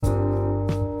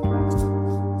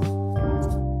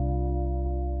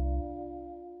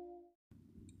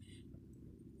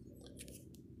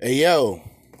Hey yo,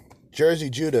 Jersey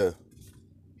Judah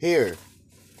here.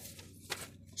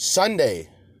 Sunday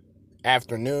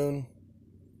afternoon,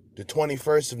 the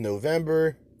 21st of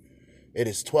November. It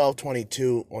is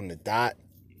 12:22 on the dot.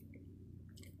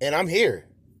 And I'm here.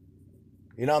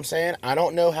 You know what I'm saying? I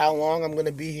don't know how long I'm going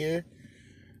to be here.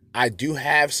 I do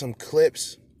have some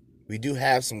clips. We do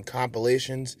have some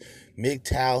compilations.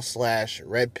 MGTOW /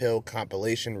 Red Pill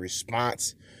compilation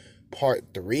response part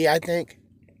 3, I think.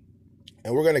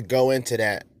 And we're going to go into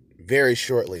that very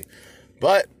shortly.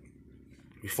 But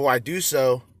before I do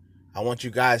so, I want you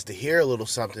guys to hear a little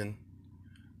something.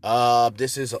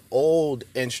 This is an old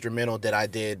instrumental that I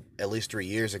did at least 3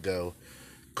 years ago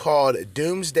called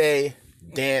Doomsday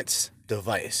Dance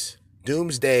Device.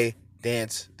 Doomsday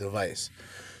Dance Device.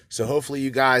 So hopefully you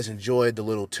guys enjoyed the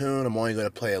little tune. I'm only going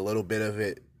to play a little bit of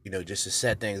it, just to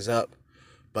set things up.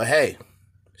 But hey,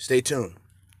 stay tuned.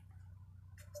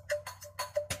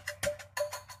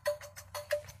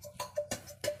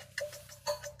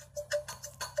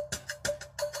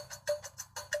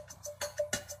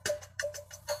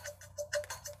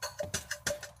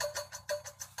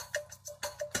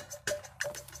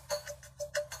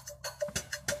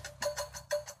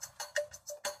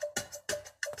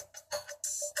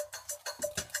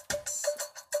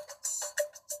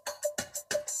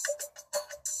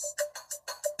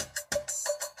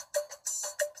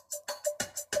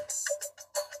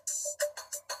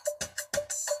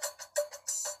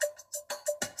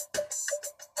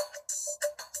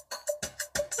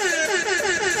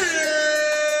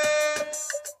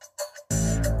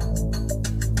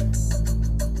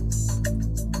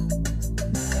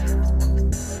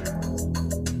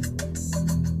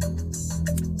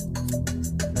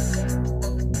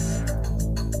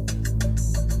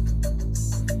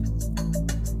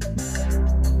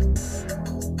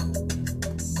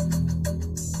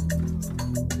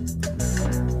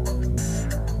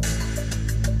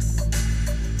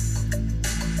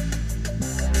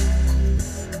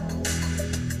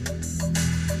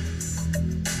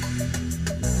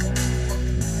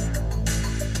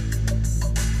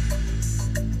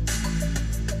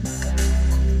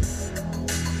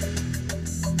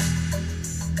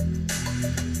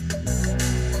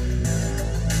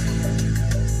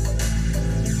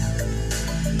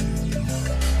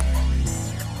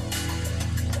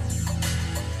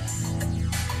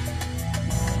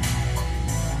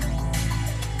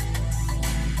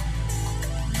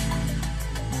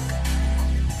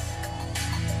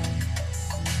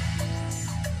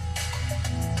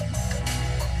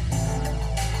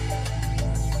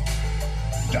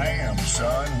 Damn,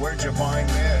 son, where'd you find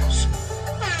this?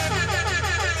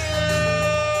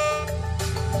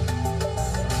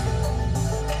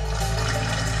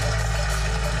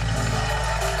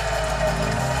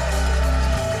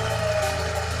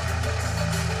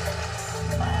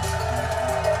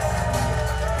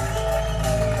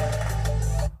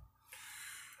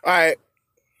 All right.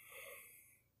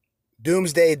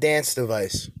 Doomsday Dance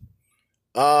Device.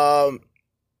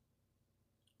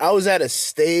 I was at a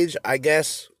stage, I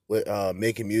guess, with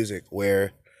making music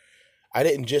where I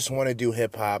didn't just want to do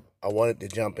hip hop. I wanted to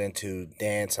jump into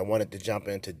dance. I wanted to jump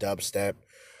into dubstep.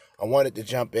 I wanted to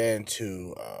jump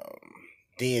into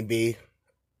D&B.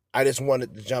 I just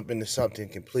wanted to jump into something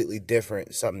completely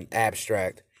different, something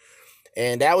abstract.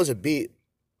 And that was a beat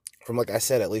from, like I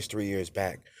said, at least 3 years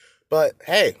back. But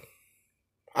hey,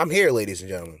 I'm here, ladies and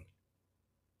gentlemen.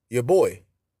 Your boy,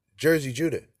 Jersey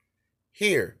Judah,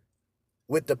 here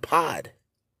with the pod.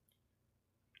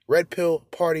 Red Pill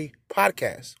Party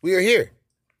Podcast. We are here.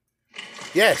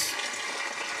 Yes.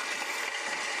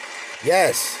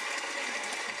 Yes.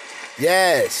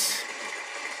 Yes.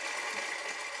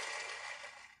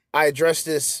 I addressed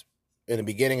this in the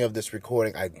beginning of this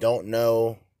recording. I don't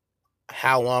know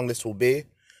how long this will be.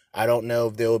 I don't know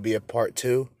if there will be a part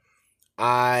 2.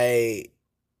 I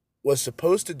was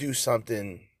supposed to do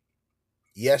something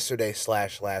yesterday /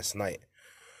 last night.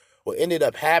 What ended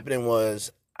up happening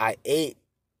was I ate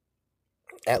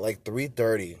at like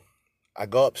 3:30. I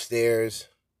go upstairs,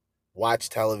 watch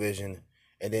television,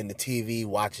 and then the TV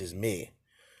watches me.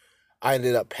 I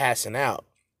ended up passing out.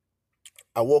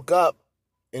 I woke up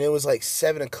and it was like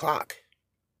 7 o'clock.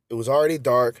 It was already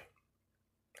dark.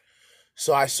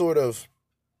 So I sort of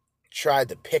tried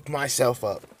to pick myself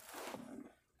up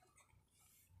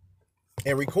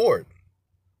and record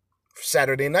for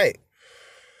Saturday night.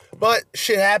 But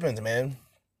shit happens, man.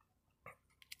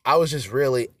 I was just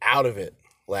really out of it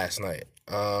last night.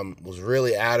 Was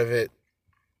really out of it.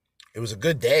 It was a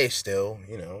good day still,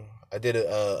 I did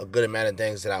a good amount of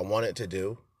things that I wanted to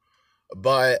do,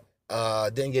 but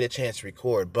didn't get a chance to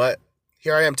record. But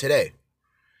here I am today.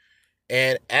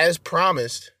 And as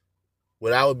promised,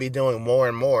 what I would be doing more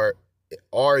and more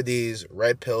are these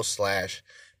red pill slash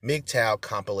MGTOW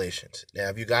compilations. Now,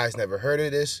 if you guys never heard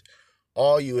of this,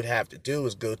 all you would have to do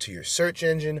is go to your search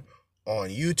engine on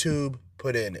YouTube,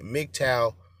 put in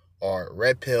MGTOW or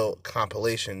red pill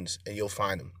compilations, and you'll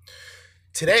find them.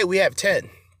 Today we have 10.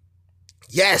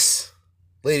 Yes,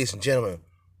 ladies and gentlemen,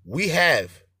 we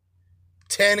have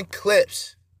 10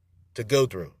 clips to go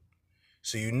through.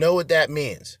 So you know what that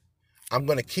means. I'm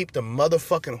going to keep the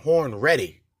motherfucking horn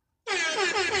ready.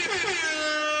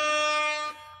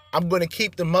 I'm going to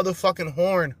keep the motherfucking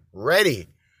horn ready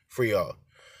for y'all.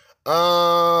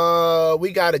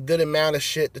 We got a good amount of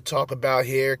shit to talk about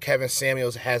here. Kevin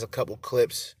Samuels has a couple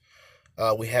clips.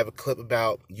 We have a clip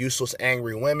about useless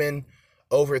angry women,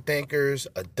 overthinkers,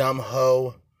 a dumb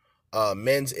hoe,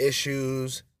 men's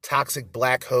issues, toxic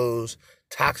black hoes,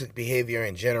 toxic behavior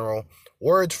in general,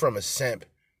 words from a simp,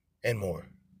 and more.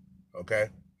 Okay?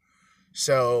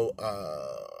 So,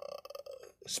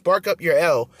 spark up your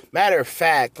L. Matter of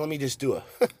fact, let me just do a...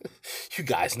 You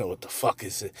guys know what the fuck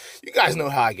is it. You guys know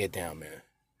how I get down, man.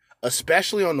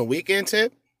 Especially on the weekend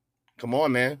tip. Come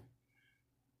on, man.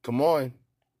 Come on.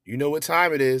 You know what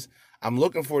time it is. I'm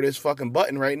looking for this fucking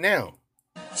button right now.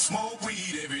 Smoke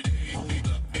weed every day.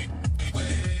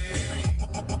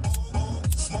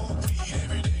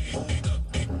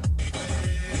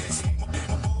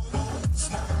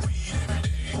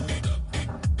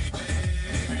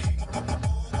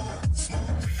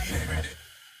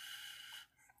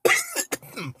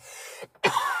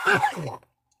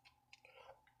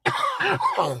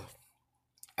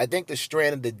 I think the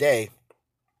strand of the day,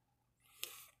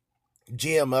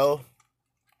 GMO,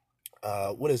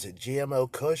 what is it?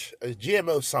 GMO Kush?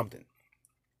 GMO something.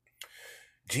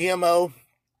 GMO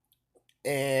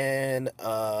and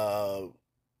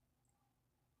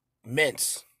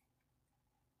mints.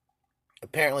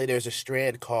 Apparently there's a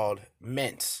strand called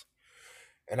mints.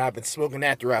 And I've been smoking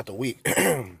that throughout the week.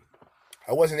 I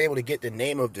wasn't able to get the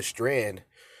name of the strand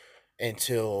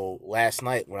until last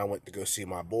night when I went to go see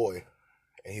my boy.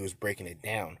 And he was breaking it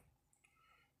down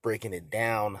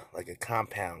like a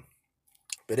compound.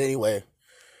 But anyway,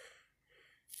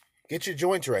 get your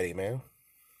joints ready, man.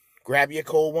 Grab your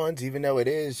cold ones, even though it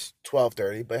is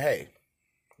 12:30. But hey,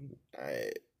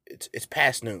 it's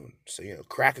past noon, so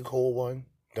crack a cold one.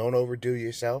 Don't overdo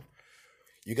yourself.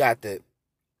 You got the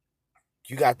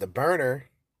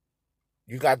burner.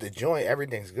 You got the joint.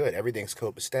 Everything's good. Everything's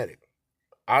copacetic.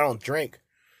 I don't drink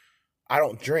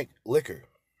liquor.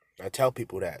 I tell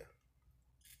people that.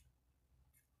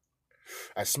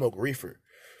 I smoke reefer.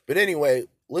 But anyway,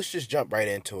 let's just jump right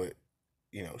into it.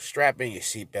 Strap in your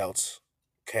seatbelts,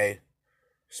 okay?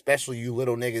 Especially you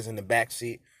little niggas in the back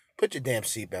seat. Put your damn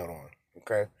seatbelt on,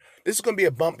 okay? This is going to be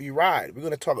a bumpy ride. We're going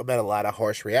to talk about a lot of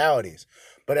harsh realities.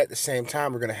 But at the same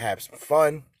time, we're going to have some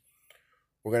fun.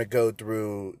 We're going to go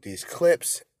through these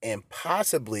clips. And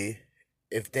possibly,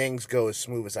 if things go as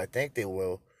smooth as I think they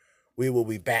will, we will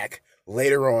be back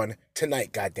later on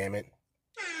tonight, goddammit.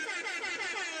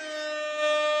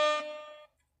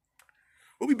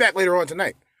 We'll be back later on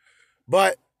tonight.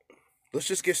 But let's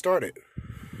just get started.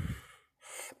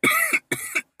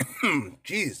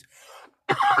 Jeez.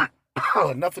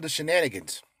 Enough of the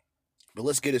shenanigans. But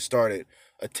let's get it started.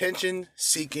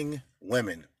 Attention-seeking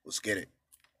women. Let's get it.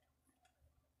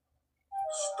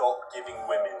 Stop giving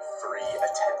women free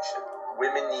attention.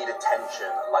 Women need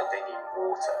attention like they need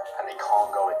water, and they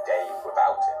can't go a day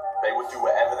without it. They would do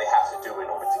whatever they have to do in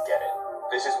order to get it.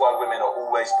 This is why women are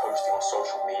always posting on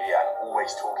social media and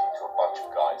always talking to a bunch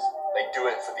of guys. They do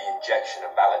it for the injection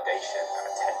of validation and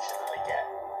attention that they get.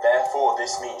 Therefore,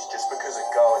 this means just because a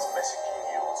girl is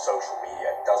messaging you on social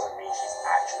media doesn't mean she's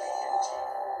actually into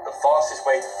you. The fastest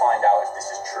way to find out if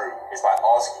this is true is by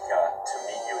asking her to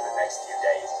meet you in the next few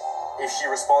days. If she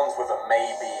responds with a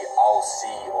maybe, I'll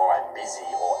see, or I'm busy,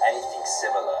 or anything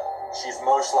similar, she's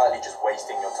most likely just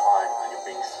wasting your time and you're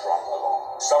being strung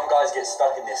along. Some guys get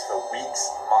stuck in this for weeks,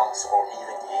 months, or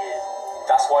even years.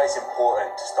 That's why it's important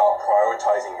to start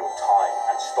prioritizing your time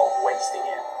and stop wasting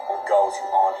it on girls who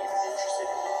aren't even interested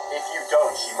in you. If you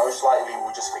don't, she most likely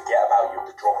will just forget about you at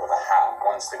the drop of a hat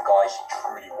once the guy she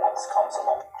truly wants comes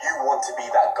along. You want to be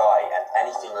that guy, and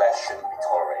anything less shouldn't be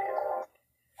tolerated.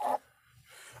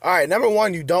 All right, number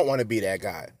one, you don't want to be that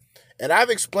guy. And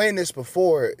I've explained this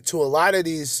before to a lot of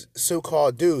these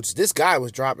so-called dudes. This guy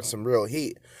was dropping some real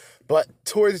heat. But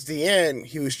towards the end,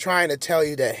 he was trying to tell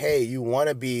you that, hey, you want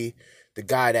to be the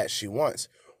guy that she wants.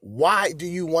 Why do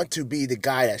you want to be the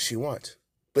guy that she wants?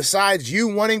 Besides you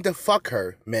wanting to fuck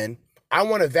her, men, I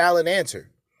want a valid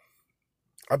answer.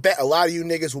 I bet a lot of you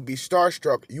niggas will be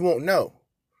starstruck. You won't know.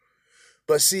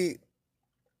 But see,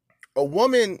 A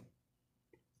woman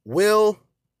will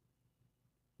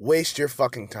waste your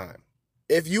fucking time.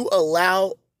 If you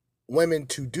allow women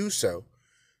to do so,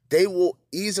 they will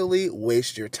easily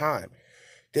waste your time.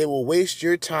 They will waste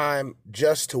your time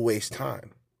just to waste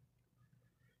time.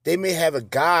 They may have a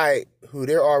guy who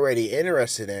they're already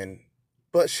interested in,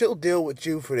 but she'll deal with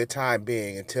you for the time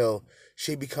being until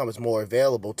she becomes more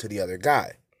available to the other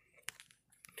guy.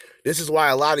 This is why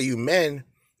a lot of you men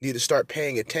need to start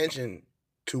paying attention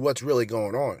to what's really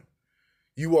going on.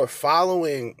 You are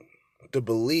following the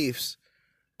beliefs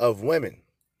of women.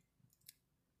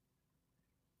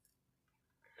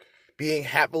 Being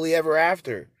happily ever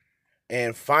after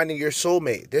and finding your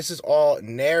soulmate. This is all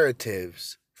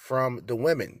narratives from the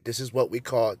women. This is what we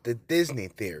call the Disney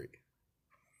theory.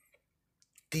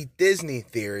 The Disney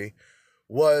theory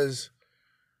was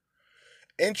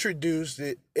introduced,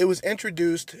 it was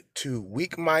introduced to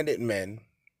weak-minded men,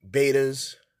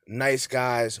 betas, nice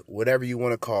guys, whatever you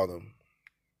want to call them.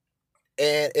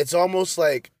 And it's almost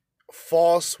like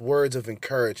false words of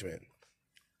encouragement.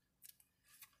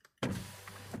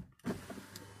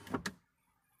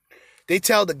 They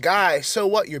tell the guy, so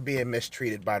what, you're being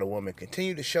mistreated by the woman.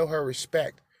 Continue to show her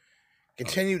respect.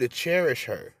 Continue to cherish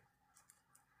her.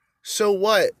 So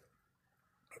what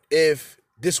if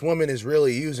this woman is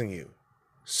really using you?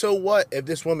 So what if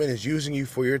this woman is using you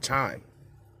for your time?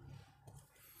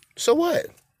 So what?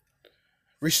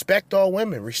 Respect all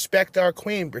women. Respect our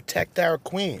queen. Protect our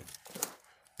queen.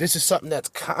 This is something that's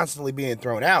constantly being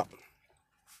thrown out.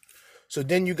 So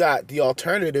then you got the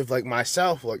alternative like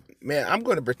myself. Like, man, I'm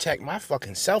going to protect my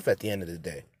fucking self at the end of the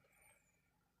day.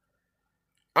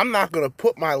 I'm not going to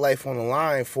put my life on the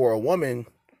line for a woman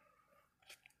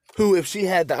who, if she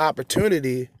had the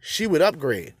opportunity, she would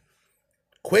upgrade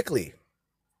quickly.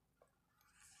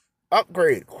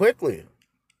 Upgrade quickly.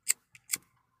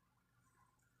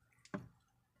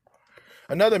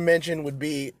 Another mention would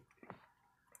be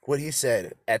what he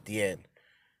said at the end.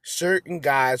 Certain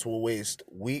guys will waste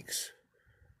weeks,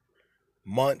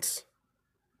 months,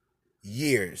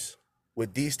 years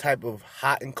with these type of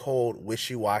hot and cold,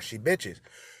 wishy-washy bitches.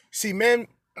 See, men,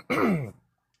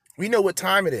 we know what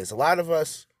time it is. A lot of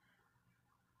us,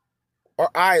 our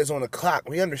eye is on the clock.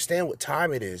 We understand what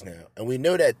time it is now. And we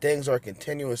know that things are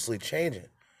continuously changing.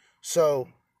 So,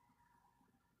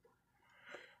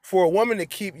 for a woman to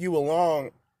keep you along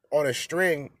on a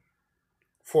string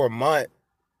for a month,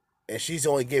 and she's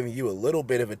only giving you a little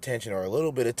bit of attention or a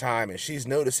little bit of time, and she's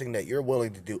noticing that you're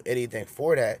willing to do anything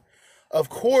for that, of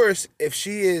course, if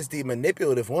she is the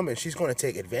manipulative woman, she's going to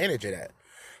take advantage of that.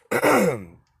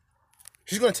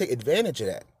 She's going to take advantage of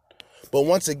that. But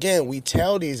once again, we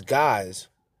tell these guys,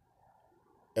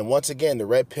 and once again, the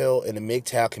red pill and the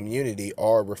MGTOW community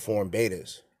are reformed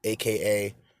betas,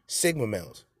 aka Sigma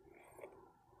males.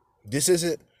 This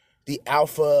isn't the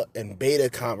alpha and beta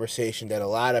conversation that a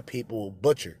lot of people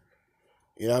butcher.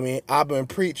 You know what I mean? Abba and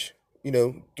Preach,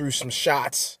 threw some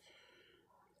shots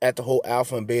at the whole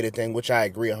alpha and beta thing, which I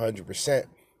agree 100%.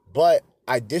 But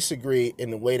I disagree in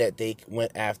the way that they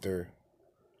went after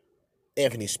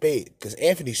Anthony Spade, because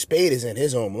Anthony Spade is in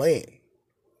his own lane.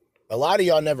 A lot of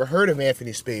y'all never heard of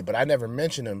Anthony Spade, but I never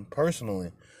mentioned him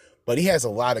personally. But he has a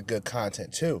lot of good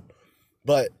content too.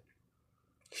 But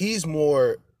he's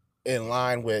more in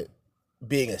line with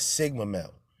being a Sigma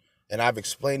male. And I've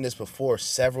explained this before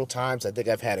several times. I think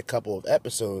I've had a couple of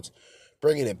episodes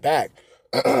bringing it back.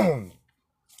 And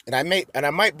I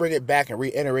might bring it back and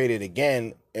reiterate it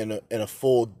again in a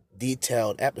full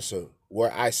detailed episode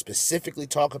where I specifically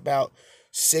talk about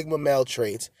Sigma male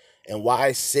traits and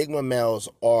why Sigma males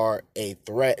are a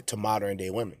threat to modern day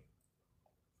women.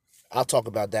 I'll talk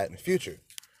about that in the future.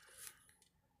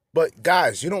 But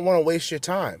guys, you don't want to waste your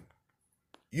time.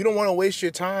 You don't want to waste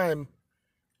your time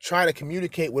trying to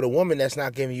communicate with a woman that's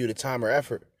not giving you the time or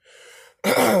effort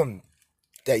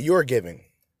that you're giving.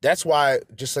 That's why,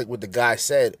 just like what the guy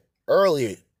said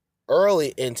early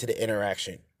into the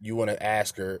interaction, you want to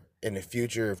ask her in the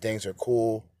future if things are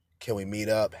cool, can we meet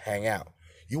up, hang out?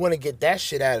 You want to get that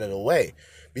shit out of the way,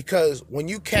 because when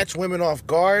you catch women off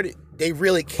guard, they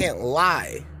really can't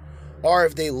lie. Or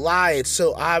if they lie, it's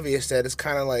so obvious that it's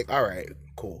kind of like, all right,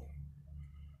 cool.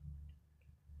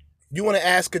 You want to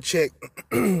ask a chick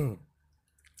if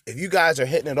you guys are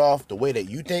hitting it off the way that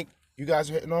you think you guys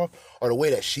are hitting off, or the way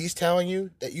that she's telling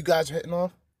you that you guys are hitting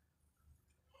off.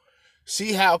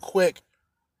 See how quick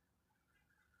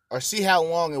or see how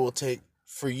long it will take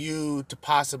for you to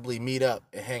possibly meet up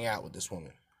and hang out with this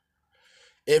woman.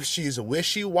 If she's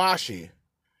wishy-washy,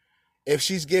 if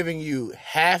she's giving you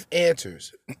half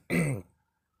answers,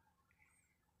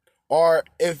 or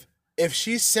if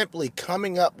she's simply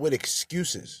coming up with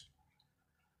excuses,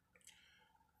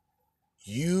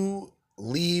 you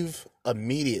leave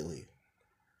immediately.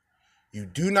 You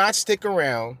do not stick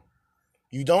around.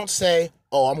 You don't say,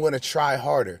 oh, I'm going to try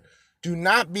harder. Do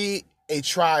not be a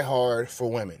try hard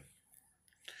for women.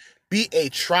 Be a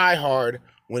try hard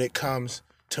when it comes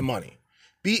to money.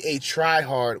 Be a try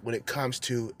hard when it comes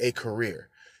to a career.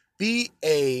 Be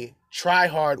a try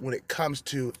hard when it comes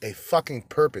to a fucking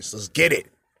purpose. Let's get it.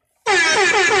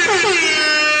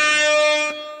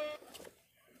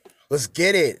 Let's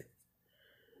get it.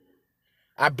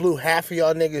 I blew half of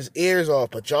y'all niggas' ears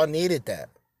off, but y'all needed that.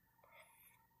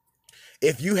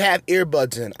 If you have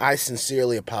earbuds in, I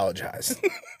sincerely apologize.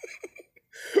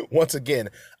 Once again,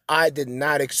 I did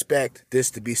not expect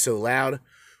this to be so loud,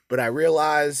 but I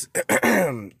realized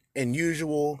in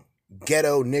usual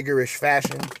ghetto niggerish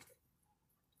fashion,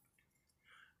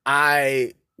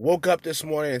 I woke up this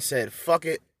morning and said, fuck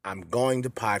it, I'm going to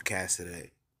podcast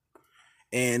today.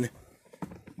 And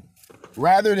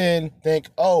rather than think,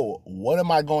 oh, what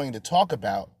am I going to talk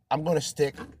about? I'm going to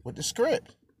stick with the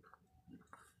script.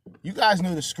 You guys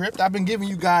know the script. I've been giving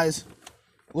you guys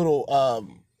little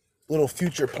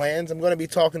future plans. I'm going to be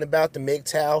talking about the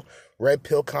MGTOW Red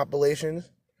Pill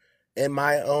compilations in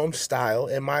my own style,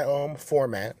 in my own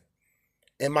format,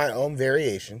 in my own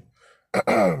variation.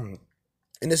 And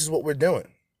this is what we're doing.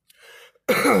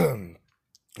 And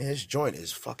this joint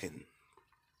is fucking...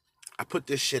 I put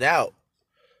this shit out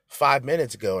 5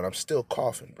 minutes ago and I'm still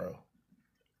coughing, bro.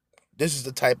 This is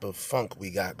the type of funk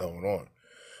we got going on.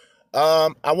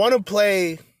 I want to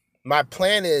play... My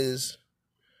plan is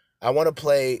I want to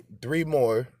play 3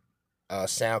 more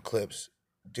sound clips,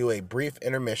 do a brief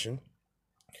intermission,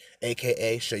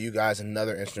 aka show you guys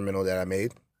another instrumental that I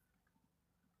made.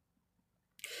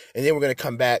 And then we're going to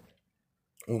come back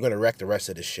and we're going to wreck the rest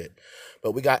of this shit.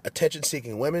 But we got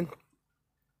attention-seeking women.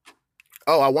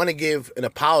 Oh, I want to give an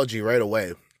apology right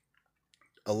away.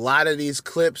 A lot of these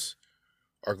clips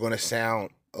are going to sound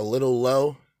a little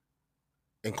low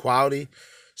in quality.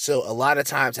 So a lot of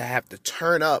times I have to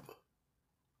turn up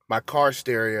my car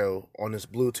stereo on this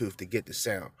Bluetooth to get the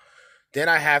sound. Then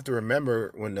I have to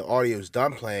remember when the audio is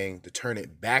done playing to turn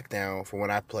it back down for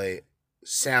when I play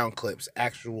sound clips,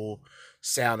 actual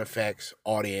sound effects,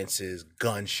 audiences,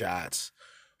 gunshots,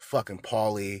 fucking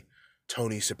Paulie,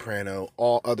 Tony Soprano,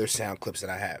 all other sound clips that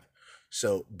I have.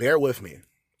 So bear with me,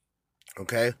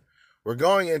 okay? We're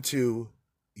going into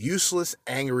useless,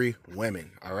 angry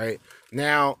women, all right?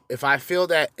 Now, if I feel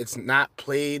that it's not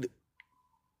played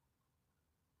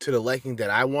to the liking that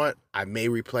I want, I may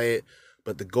replay it,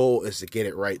 but the goal is to get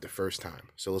it right the first time.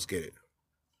 So let's get it.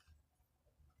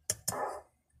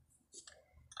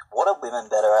 What are women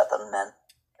better at than men?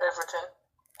 Everything.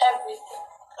 Everything.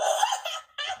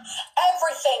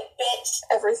 Everything, bitch.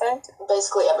 Everything?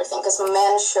 Basically everything, because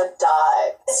men should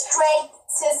die. Straight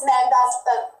cis men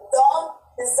that don't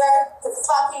deserve to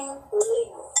fucking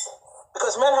live.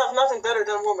 Because men have nothing better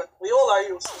than women. We all are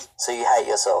useless. So you hate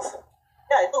yourself?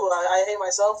 Yeah, I do. I hate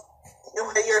myself. You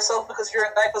hate yourself because you're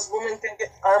a guy, because women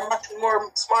are much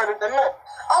more smarter than men.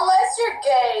 Unless you're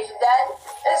gay, then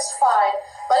it's fine.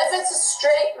 But if it's a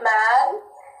straight man,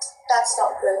 that's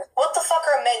not good. What the fuck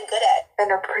are men good at?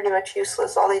 Men are pretty much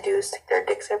useless. All they do is stick their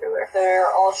dicks everywhere.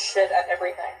 They're all shit at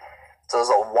everything. So there's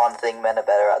not one thing men are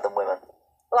better at than women?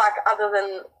 Like, other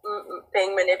than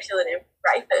being manipulative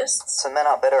rapists. So men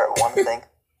aren't better at one thing?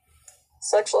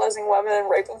 Sexualizing women and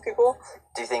raping people?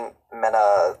 Do you think men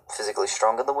are physically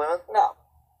stronger than women? No.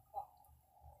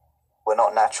 We're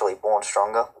not naturally born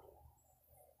stronger?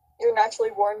 You're naturally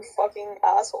born fucking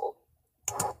asshole.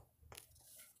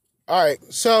 All right,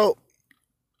 so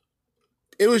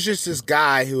it was just this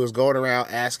guy who was going around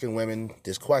asking women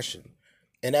this question.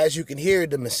 And as you can hear,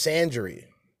 the misandry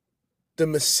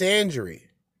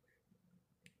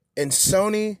in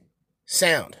Sony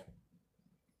sound,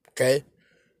 okay?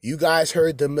 You guys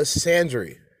heard the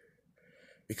misandry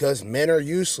because men are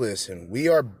useless and we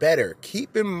are better.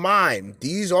 Keep in mind,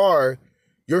 these are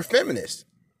your feminists.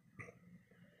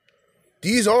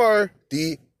 These are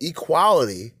the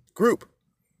equality group,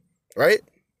 right?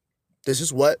 This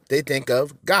is what they think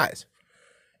of guys.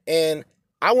 And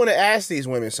I want to ask these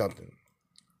women something.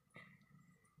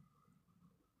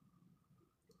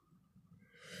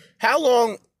 How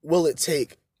long will it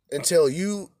take until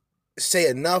you say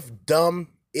enough dumb,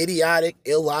 idiotic,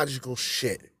 illogical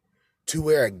shit to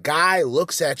where a guy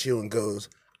looks at you and goes,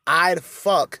 I'd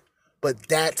fuck, but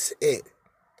that's it?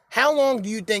 How long do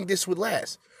you think this would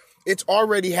last? It's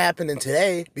already happening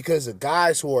today because the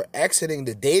guys who are exiting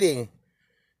the dating,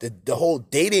 the whole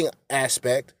dating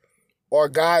aspect, are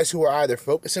guys who are either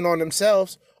focusing on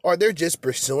themselves or they're just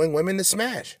pursuing women to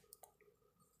smash.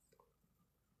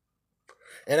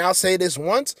 And I'll say this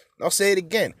once, I'll say it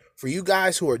again. For you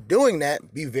guys who are doing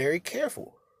that, be very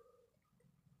careful.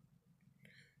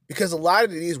 Because a lot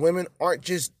of these women aren't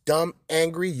just dumb,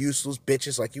 angry, useless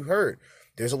bitches like you heard.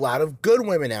 There's a lot of good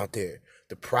women out there.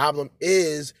 The problem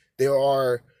is there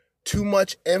are too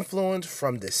much influence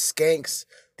from the skanks,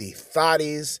 the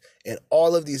thotties, and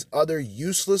all of these other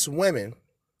useless women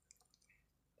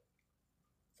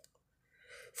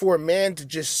for a man to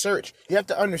just search. You have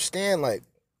to understand, like,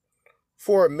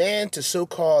 for a man to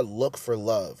so-called look for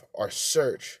love or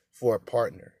search for a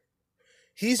partner,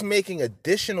 he's making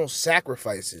additional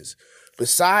sacrifices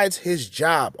besides his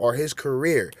job or his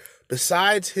career,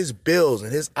 besides his bills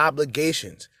and his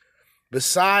obligations,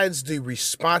 besides the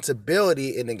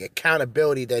responsibility and the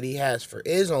accountability that he has for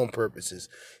his own purposes.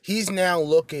 He's now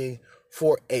looking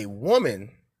for a woman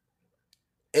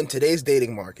in today's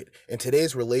dating market, in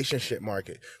today's relationship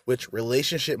market, which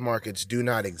relationship markets do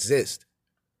not exist.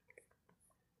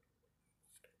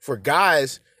 For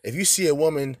guys, if you see a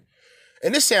woman,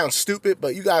 and this sounds stupid,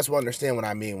 but you guys will understand what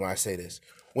I mean when I say this.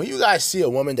 When you guys see a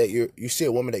woman that you see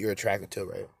a woman that you're attracted to,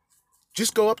 right?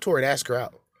 Just go up to her and ask her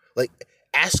out. Like,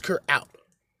 ask her out.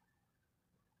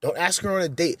 Don't ask her on a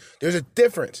date. There's a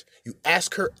difference. You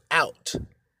ask her out,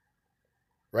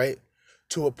 right?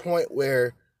 To a point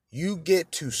where you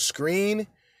get to screen,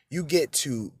 you get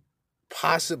to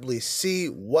possibly see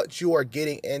what you are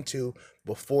getting into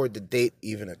before the date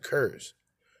even occurs.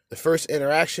 The first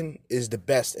interaction is the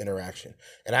best interaction.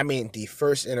 And I mean the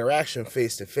first interaction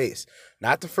face to face.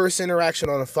 Not the first interaction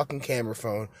on a fucking camera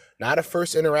phone. Not a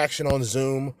first interaction on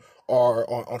Zoom or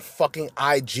on fucking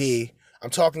IG. I'm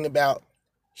talking about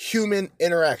human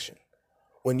interaction.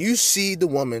 When you see the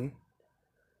woman,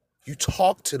 you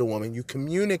talk to the woman, you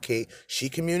communicate, she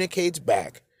communicates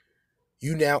back.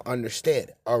 You now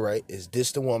understand, all right, is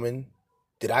this the woman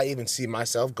did I even see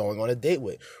myself going on a date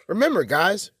with? Remember,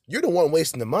 guys, you're the one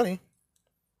wasting the money,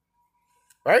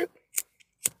 right?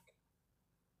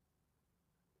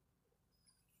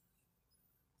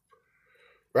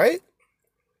 Right?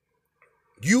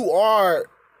 You are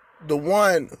the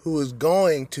one who is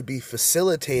going to be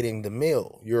facilitating the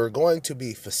meal. You're going to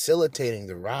be facilitating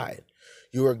the ride.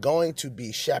 You are going to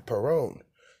be chaperone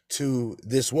to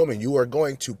this woman. You are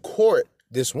going to court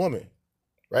this woman,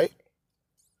 right?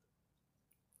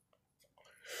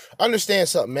 Understand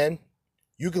something, man.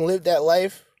 You can live that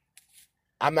life.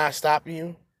 I'm not stopping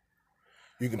you.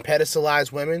 You can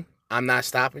pedestalize women. I'm not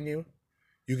stopping you.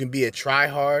 You can be a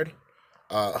try-hard,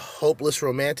 hopeless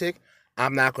romantic.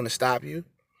 I'm not going to stop you.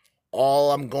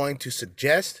 All I'm going to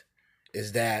suggest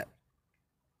is that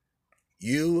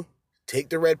you take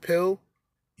the red pill,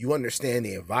 you understand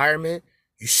the environment,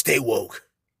 you stay woke.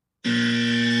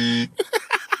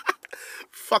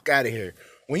 Fuck out of here.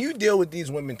 When you deal with these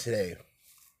women today,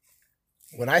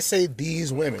 when I say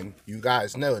these women, you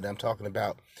guys know that I'm talking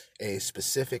about a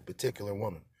specific particular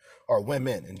woman, or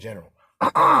women in general.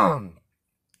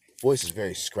 Voice is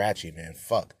very scratchy, man.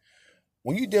 Fuck.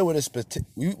 When you deal with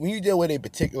a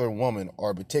particular woman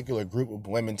or a particular group of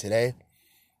women today,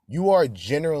 you are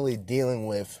generally dealing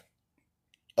with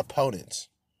opponents,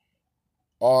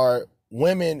 or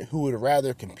women who would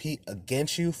rather compete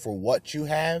against you for what you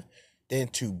have than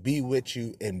to be with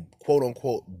you and quote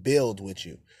unquote build with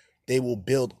you. They will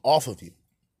build off of you.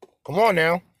 Come on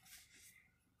now.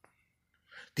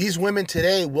 These women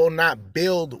today will not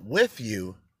build with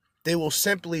you. They will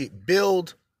simply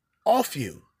build off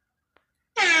you.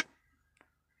 I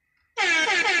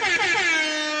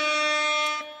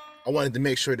wanted to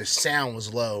make sure the sound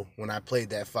was low when I played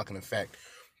that fucking effect.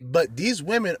 But these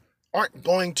women aren't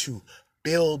going to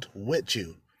build with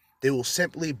you. They will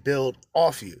simply build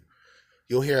off you.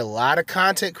 You'll hear a lot of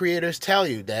content creators tell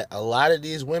you that a lot of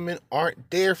these women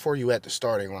aren't there for you at the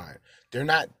starting line. They're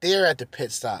not there at the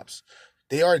pit stops.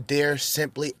 They are there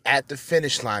simply at the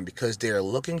finish line because they are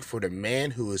looking for the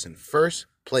man who is in first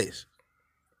place.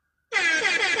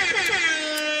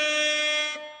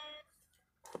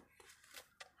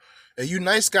 And you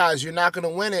nice guys, you're not going to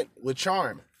win it with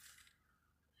charm.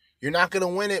 You're not going to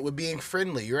win it with being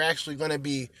friendly. You're actually going to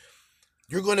be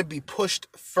pushed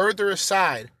further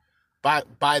aside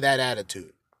by that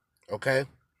attitude, okay?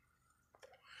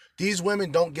 These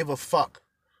women don't give a fuck.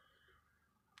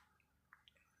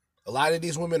 A lot of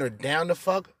these women are down to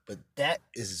fuck, but that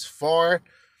is as far,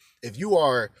 if you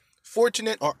are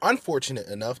fortunate or unfortunate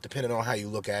enough, depending on how you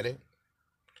look at it.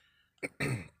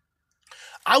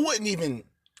 I wouldn't even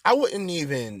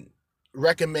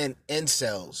recommend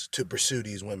incels to pursue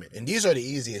these women. And these are the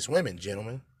easiest women,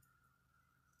 gentlemen.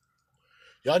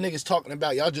 Y'all niggas talking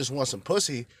about y'all just want some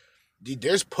pussy. Dude,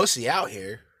 there's pussy out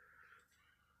here.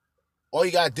 All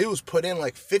you gotta do is put in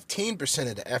like 15%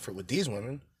 of the effort with these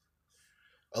women.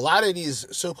 A lot of these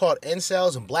so-called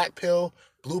incels and black pill,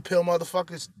 blue pill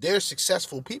motherfuckers, they're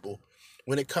successful people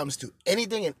when it comes to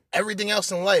anything and everything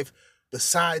else in life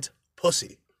besides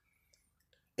pussy.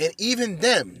 And even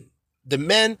them, the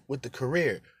men with the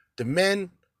career, the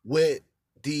men with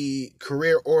the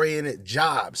career-oriented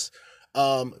jobs,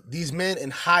 these men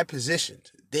in high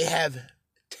positions, they have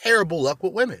terrible luck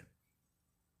with women.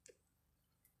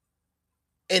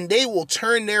 And they will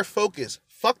turn their focus,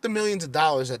 fuck the millions of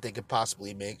dollars that they could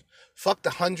possibly make, fuck the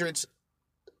hundreds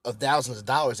of thousands of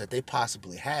dollars that they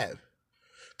possibly have.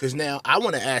 Because now I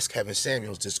want to ask Kevin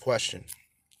Samuels this question.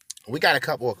 We got a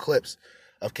couple of clips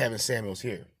of Kevin Samuels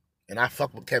here. And I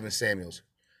fuck with Kevin Samuels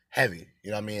heavy.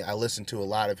 You know what I mean? I listen to a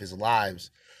lot of his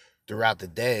lives throughout the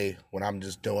day when I'm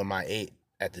just doing my 8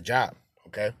 at the job.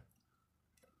 Okay?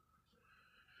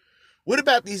 What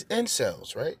about these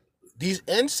incels, right? These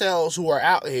incels who are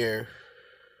out here,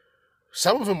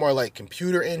 some of them are like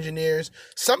computer engineers.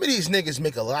 Some of these niggas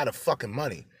make a lot of fucking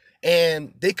money.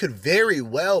 And they could very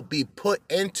well be put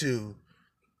into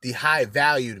the high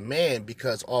valued man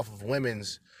because off of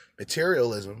women's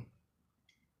materialism,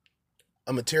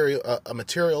 a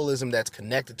materialism that's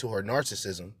connected to her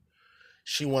narcissism.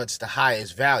 She wants the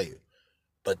highest value.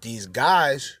 But these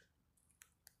guys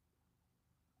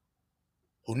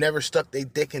who never stuck their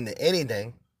dick into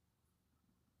anything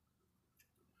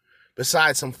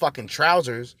besides some fucking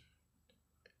trousers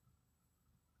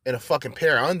and a fucking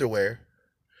pair of underwear,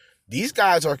 these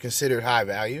guys are considered high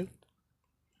value.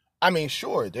 I mean,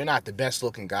 sure, they're not the best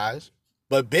looking guys,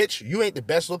 but bitch, you ain't the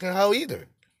best looking hoe either.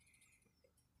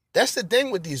 That's the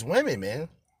thing with these women, man.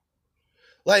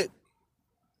 Like,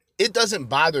 it doesn't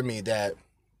bother me that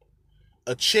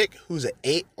a chick who's an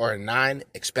 8 or a 9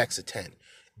 expects a 10.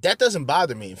 That doesn't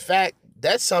bother me. In fact,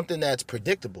 that's something that's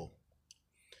predictable.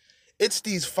 It's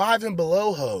these 5 and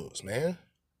below hoes, man.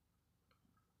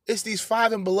 It's these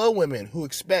 5 and below women who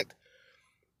expect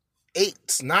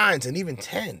 8s, 9s, and even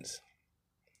 10s.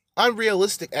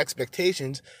 Unrealistic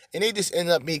expectations, and they just end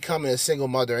up becoming a single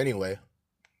mother anyway.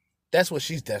 That's what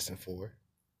she's destined for.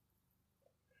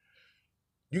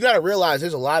 You got to realize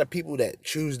there's a lot of people that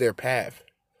choose their path.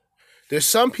 There's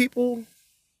some people,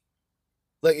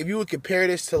 like if you would compare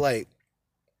this to like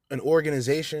an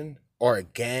organization or a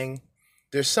gang,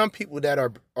 there's some people that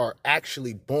are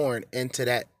actually born into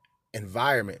that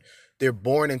environment. They're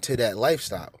born into that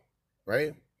lifestyle,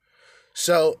 right?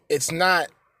 So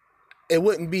it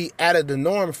wouldn't be out of the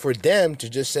norm for them to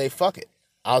just say, fuck it.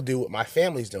 I'll do what my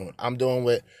family's doing. I'm doing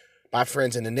what my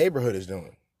friends in the neighborhood is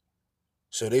doing.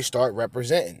 So they start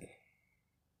representing.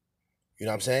 You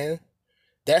know what I'm saying?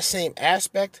 That same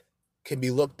aspect can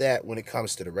be looked at when it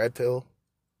comes to the red pill.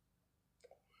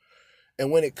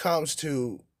 And when it comes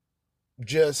to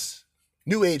just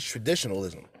New Age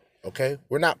traditionalism, okay?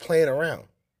 We're not playing around.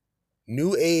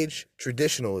 New Age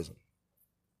traditionalism.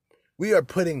 We are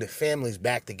putting the families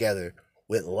back together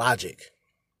with logic.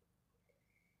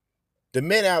 The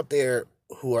men out there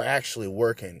who are actually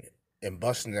working and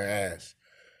busting their ass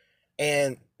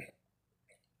and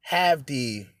have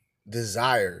the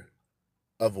desire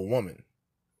of a woman,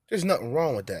 there's nothing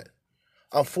wrong with that.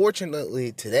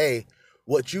 Unfortunately, today,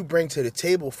 what you bring to the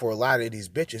table for a lot of these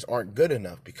bitches aren't good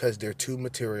enough because they're too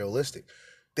materialistic.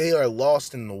 They are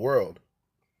lost in the world.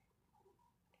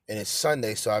 And it's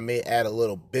Sunday, so I may add a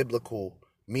little biblical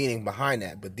meaning behind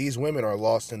that. But these women are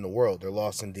lost in the world. They're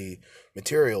lost in the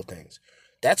material things.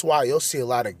 That's why you'll see a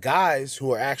lot of guys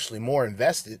who are actually more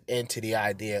invested into the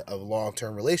idea of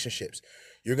long-term relationships.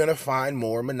 You're going to find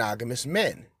more monogamous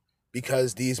men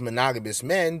because these monogamous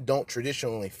men don't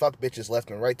traditionally fuck bitches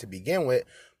left and right to begin with,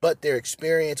 but their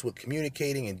experience with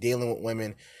communicating and dealing with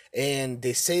women, and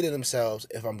they say to themselves,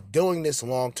 if I'm doing this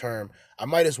long-term, I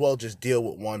might as well just deal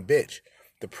with one bitch.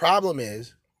 The problem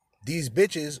is these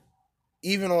bitches,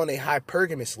 even on a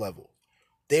hypergamous level,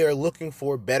 they are looking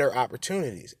for better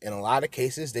opportunities. In a lot of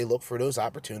cases, they look for those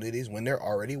opportunities when they're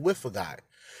already with a guy.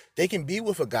 They can be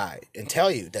with a guy and tell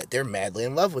you that they're madly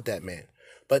in love with that man.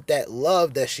 But that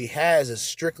love that she has is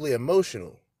strictly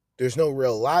emotional. There's no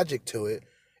real logic to it.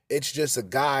 It's just a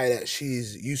guy that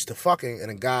she's used to fucking and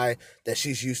a guy that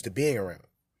she's used to being around.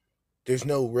 There's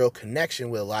no real connection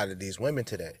with a lot of these women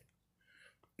today.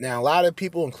 Now, a lot of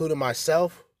people, including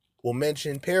myself, will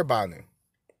mention pair bonding.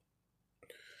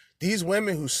 These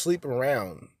women who sleep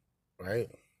around, right?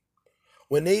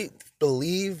 When they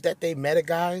believe that they met a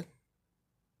guy,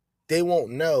 they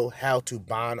won't know how to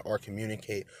bond or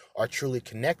communicate or truly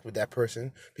connect with that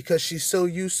person because she's so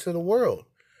used to the world.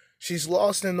 She's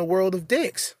lost in the world of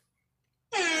dicks.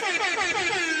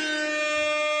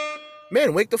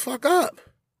 Man, wake the fuck up.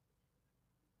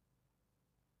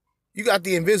 You got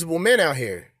the invisible men out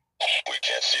here. We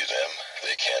can't see them.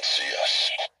 They can't see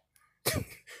us.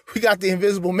 We got the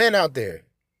invisible men out there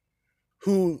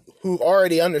who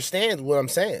already understand what I'm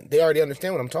saying. They already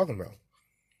understand what I'm talking about.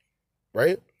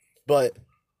 Right? But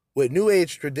with New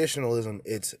Age traditionalism,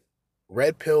 it's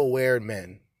red pill wearing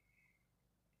men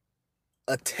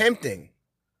attempting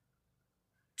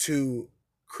to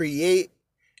create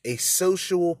a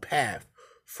social path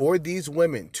for these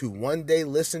women to one day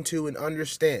listen to and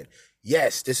understand.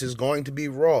 Yes, this is going to be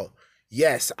raw.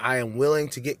 Yes, I am willing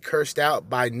to get cursed out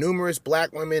by numerous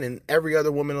black women and every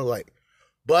other woman alike.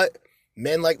 But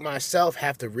men like myself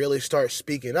have to really start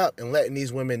speaking up and letting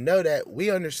these women know that we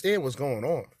understand what's going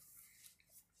on.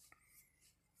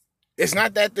 It's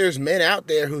not that there's men out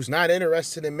there who's not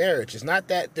interested in marriage. It's not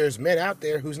that there's men out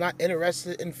there who's not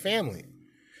interested in family.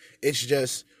 It's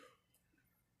just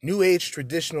New Age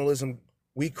traditionalism.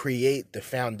 We create the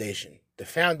foundation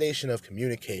of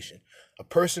communication. A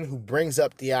person who brings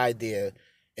up the idea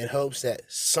in hopes that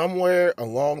somewhere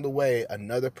along the way,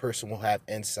 another person will have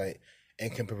insight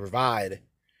and can provide.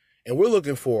 And we're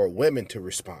looking for women to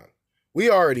respond. We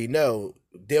already know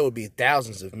there will be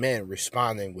thousands of men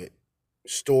responding with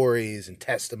stories and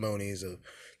testimonies of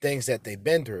things that they've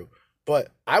been through.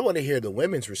 But I want to hear the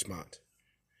women's response.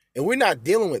 And we're not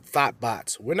dealing with thought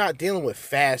bots. We're not dealing with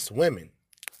fast women.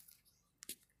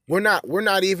 We're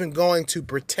not even going to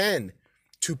pretend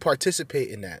to participate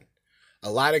in that.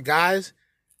 A lot of guys,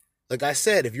 like I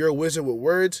said, if you're a wizard with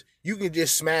words, you can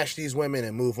just smash these women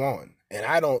and move on. And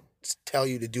I don't tell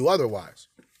you to do otherwise.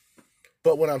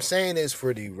 But what I'm saying is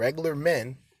for the regular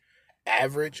men,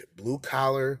 average,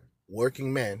 blue-collar,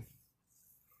 working men,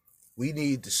 we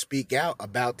need to speak out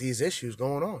about these issues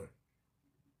going on.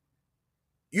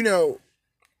 You know,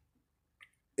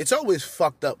 it's always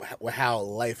fucked up with how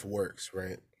life works,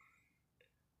 right?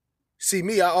 See,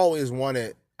 me, I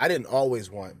didn't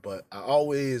always want, but I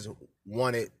always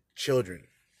wanted children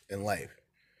in life.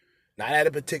 Not at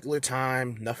a particular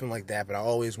time, nothing like that, but I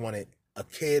always wanted a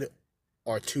kid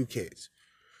or two kids.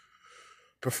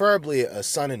 Preferably a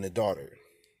son and a daughter.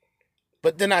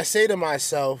 But then I say to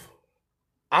myself,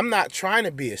 I'm not trying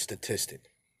to be a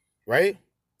statistic, right?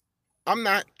 I'm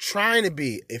not trying to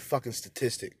be a fucking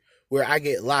statistic where I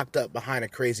get locked up behind a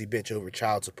crazy bitch over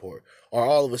child support. Or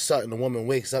all of a sudden a woman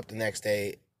wakes up the next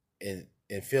day and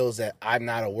feels that I'm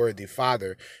not a worthy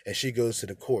father and she goes to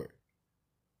the court.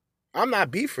 I'm not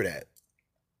beef for that.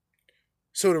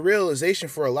 So the realization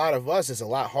for a lot of us is a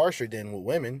lot harsher than with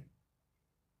women.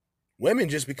 Women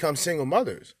just become single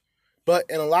mothers. But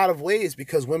in a lot of ways,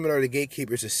 because women are the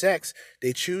gatekeepers of sex,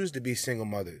 they choose to be single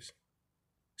mothers.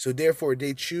 So therefore,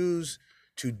 they choose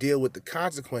to deal with the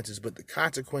consequences, but the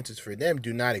consequences for them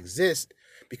do not exist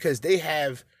because they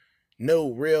have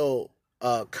no real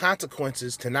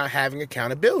consequences to not having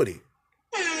accountability.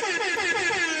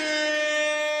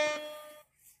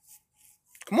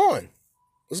 Come on,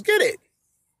 let's get it.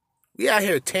 We out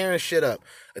here tearing shit up.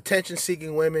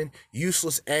 Attention-seeking women,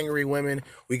 useless, angry women.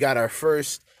 We got our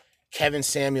first Kevin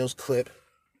Samuels clip.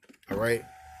 All right,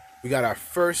 we got our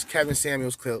first Kevin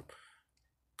Samuels clip.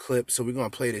 So we're gonna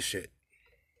play this shit.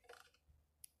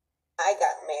 I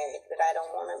got married, but I don't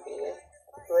want to be with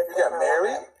You got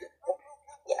married?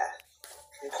 Yeah.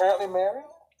 You currently married?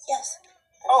 Yes.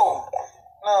 Oh, Yeah.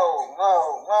 no.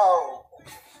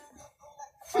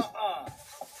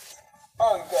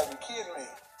 Oh, you gotta be kidding me.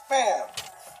 Ma'am,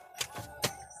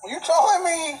 were you telling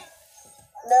me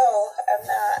No, I'm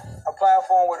not. a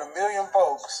platform with 1 million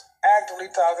folks actively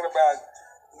talking about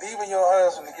leaving your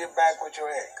husband to get back with your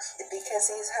ex? Because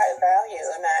he's high value,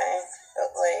 and I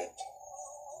felt like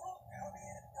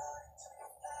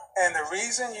And the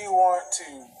reason you want to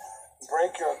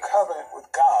break your covenant with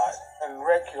God and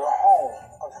wreck your home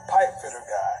of the pipe fitter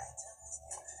guy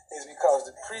is because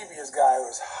the previous guy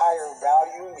was higher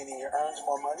value, meaning he earns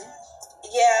more money?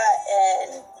 yeah,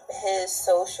 and his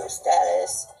social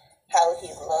status, how he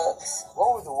looks.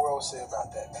 What would the world say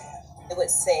about that man? It would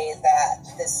say that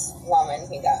this woman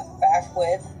he got back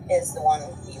with is the one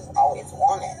he always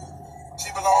wanted.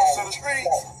 She belongs to the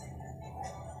streets.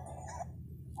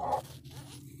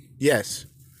 Yes.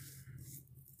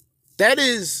 That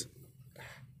is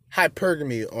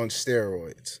hypergamy on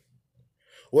steroids.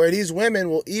 Where these women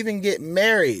will even get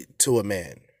married to a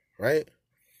man, right?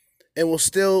 And will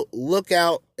still look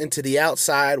out into the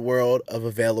outside world of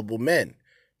available men.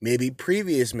 Maybe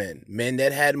previous men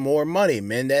that had more money,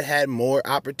 men that had more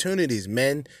opportunities,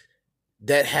 men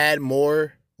that had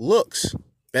more looks,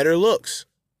 better looks.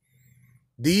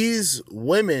 These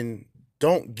women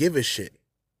don't give a shit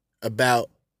about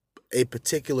a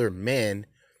particular man.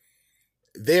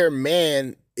 Their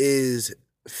man is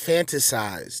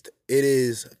fantasized It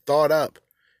is thought up.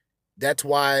 That's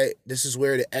why this is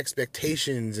where the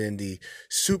expectations and the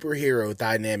superhero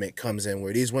dynamic comes in,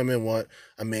 where these women want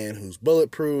a man who's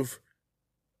bulletproof,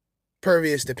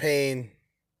 pervious to pain,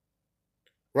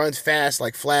 runs fast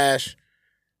like Flash,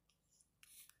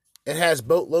 and has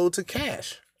boatloads of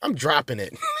cash. I'm dropping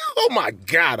it. Oh my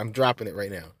God, I'm dropping it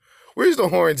right now. Where's the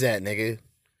horns at, nigga?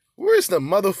 Where's the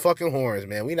motherfucking horns,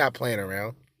 man? We not playing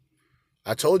around.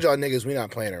 I told y'all niggas we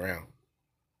not playing around.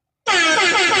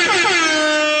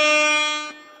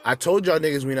 I told y'all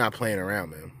niggas we not playing around,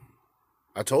 man.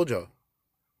 I told y'all.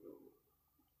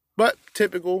 But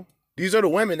typical. These are the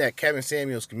women that Kevin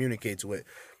Samuels communicates with.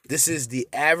 This is the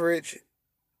average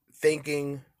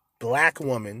thinking black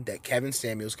woman that Kevin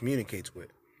Samuels communicates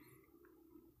with.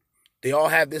 They all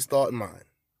have this thought in mind.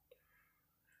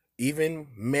 Even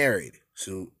married.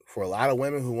 So for a lot of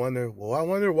women who wonder, well, I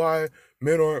wonder why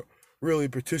men aren't really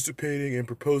participating and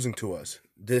proposing to us.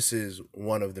 This is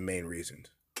one of the main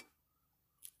reasons.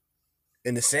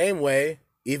 In the same way,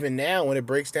 even now when it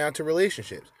breaks down to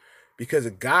relationships. Because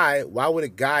why would a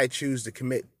guy choose to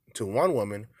commit to one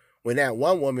woman when that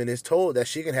one woman is told that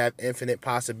she can have infinite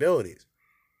possibilities?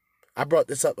 I brought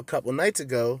this up a couple nights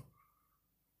ago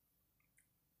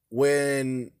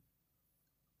when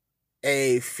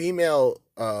a female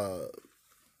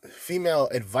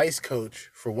advice coach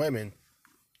for women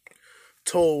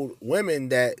told women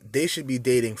that they should be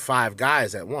dating 5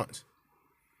 guys at once.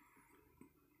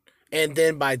 And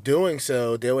then by doing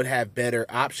so, they would have better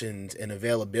options and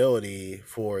availability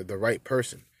for the right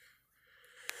person.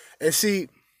 And see,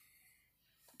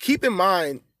 keep in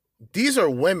mind, these are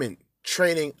women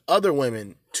training other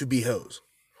women to be hoes.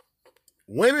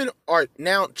 Women are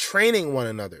now training one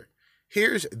another.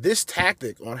 Here's this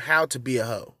tactic on how to be a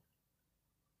hoe.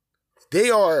 They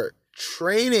are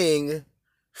training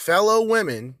fellow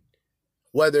women,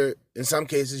 whether in some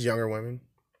cases younger women,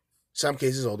 some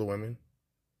cases older women,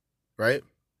 right?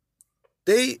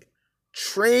 They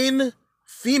train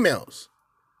females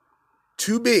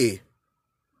to be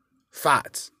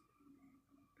thoughts.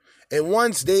 And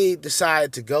once they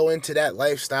decide to go into that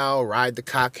lifestyle, ride the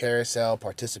cock carousel,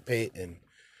 participate in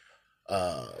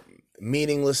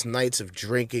meaningless nights of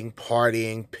drinking,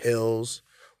 partying, pills,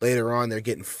 later on they're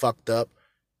getting fucked up.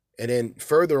 And then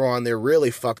further on, they're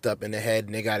really fucked up in the head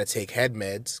and they got to take head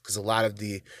meds because a lot of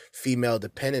the female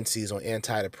dependencies on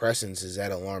antidepressants is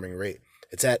at an alarming rate.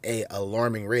 It's at an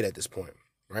alarming rate at this point,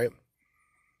 right?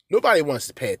 Nobody wants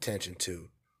to pay attention to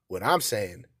what I'm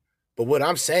saying, but what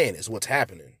I'm saying is what's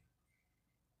happening.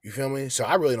 You feel me? So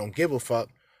I really don't give a fuck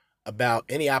about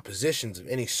any oppositions of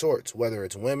any sorts, whether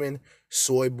it's women,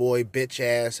 soy boy, bitch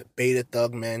ass, beta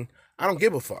thug men. I don't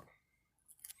give a fuck.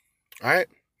 All right?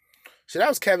 So that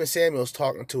was Kevin Samuels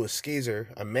talking to a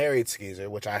skeezer, a married skeezer,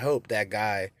 which I hope that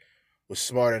guy was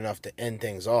smart enough to end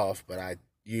things off, but I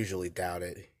usually doubt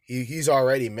it. He's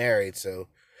already married, so,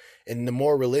 and the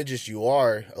more religious you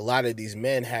are, a lot of these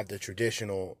men have the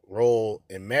traditional role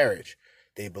in marriage.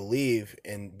 They believe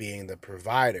in being the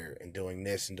provider and doing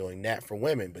this and doing that for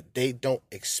women, but they don't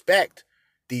expect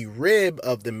the rib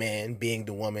of the man, being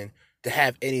the woman, to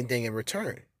have anything in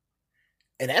return.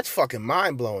 And that's fucking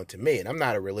mind-blowing to me, and I'm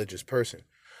not a religious person.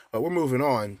 But we're moving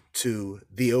on to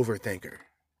the overthinker.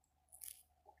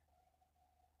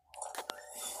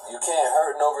 You can't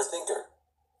hurt an overthinker.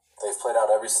 They've played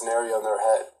out every scenario in their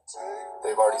head.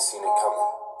 They've already seen it coming.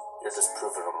 You're just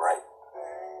proving them right.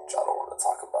 Which I don't want to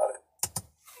talk about it.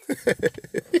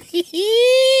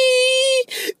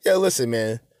 Yo, listen,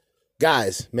 man.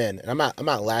 Guys, man, and I'm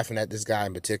not laughing at this guy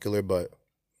in particular, but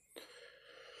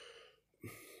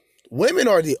women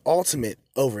are the ultimate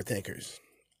overthinkers.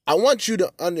 I want you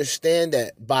to understand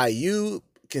that by you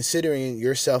considering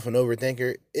yourself an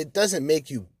overthinker, it doesn't make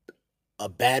you a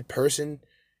bad person.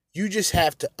 You just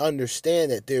have to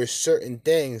understand that there's certain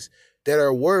things that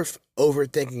are worth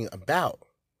overthinking about.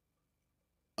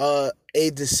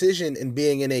 A decision in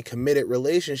being in a committed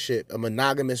relationship, a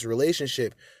monogamous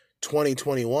relationship,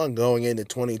 2021 going into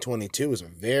 2022 is a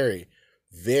very,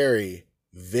 very,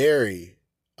 very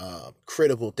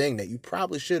critical thing that you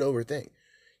probably should overthink.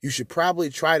 You should probably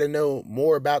try to know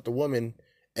more about the woman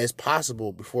as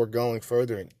possible before going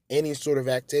further in any sort of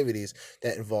activities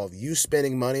that involve you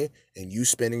spending money and you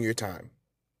spending your time.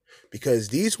 Because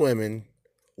these women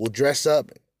will dress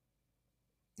up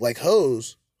like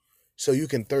hoes so you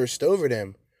can thirst over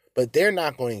them, but they're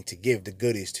not going to give the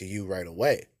goodies to you right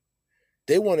away.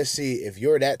 They want to see if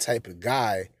you're that type of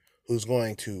guy who's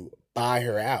going to buy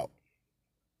her out.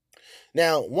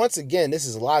 Now, once again, this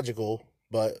is logical,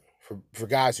 but for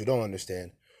guys who don't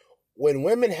understand, when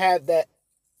women have that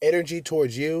energy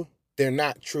towards you, they're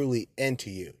not truly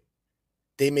into you.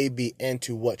 they may be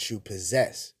into what you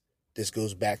possess. This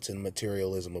goes back to the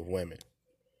materialism of women.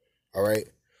 All right?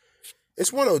 It's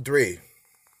 1:03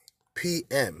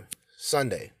 p.m.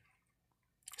 Sunday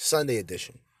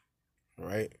edition. All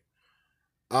right?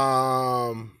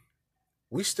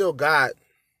 We still got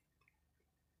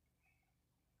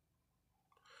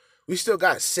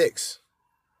six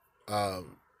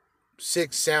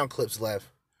sound clips left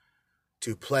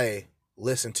to play,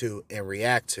 listen to, and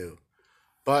react to.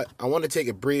 But I want to take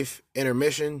a brief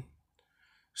intermission.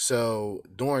 So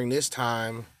during this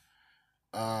time,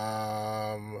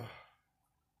 I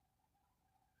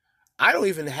don't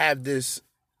even have this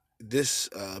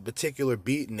particular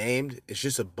beat named. It's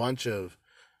just a bunch of,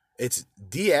 it's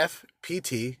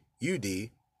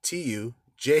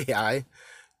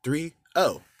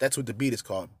DFPTUDTUJI30. That's what the beat is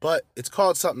called. But it's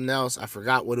called something else. I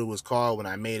forgot what it was called when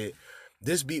I made it.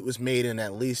 This beat was made in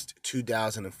at least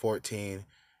 2014.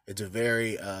 It's a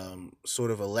very sort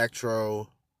of electro,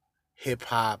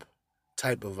 hip-hop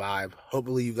type of vibe.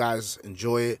 Hopefully you guys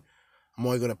enjoy it. I'm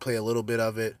only going to play a little bit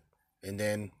of it, and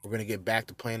then we're going to get back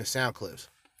to playing the sound clips.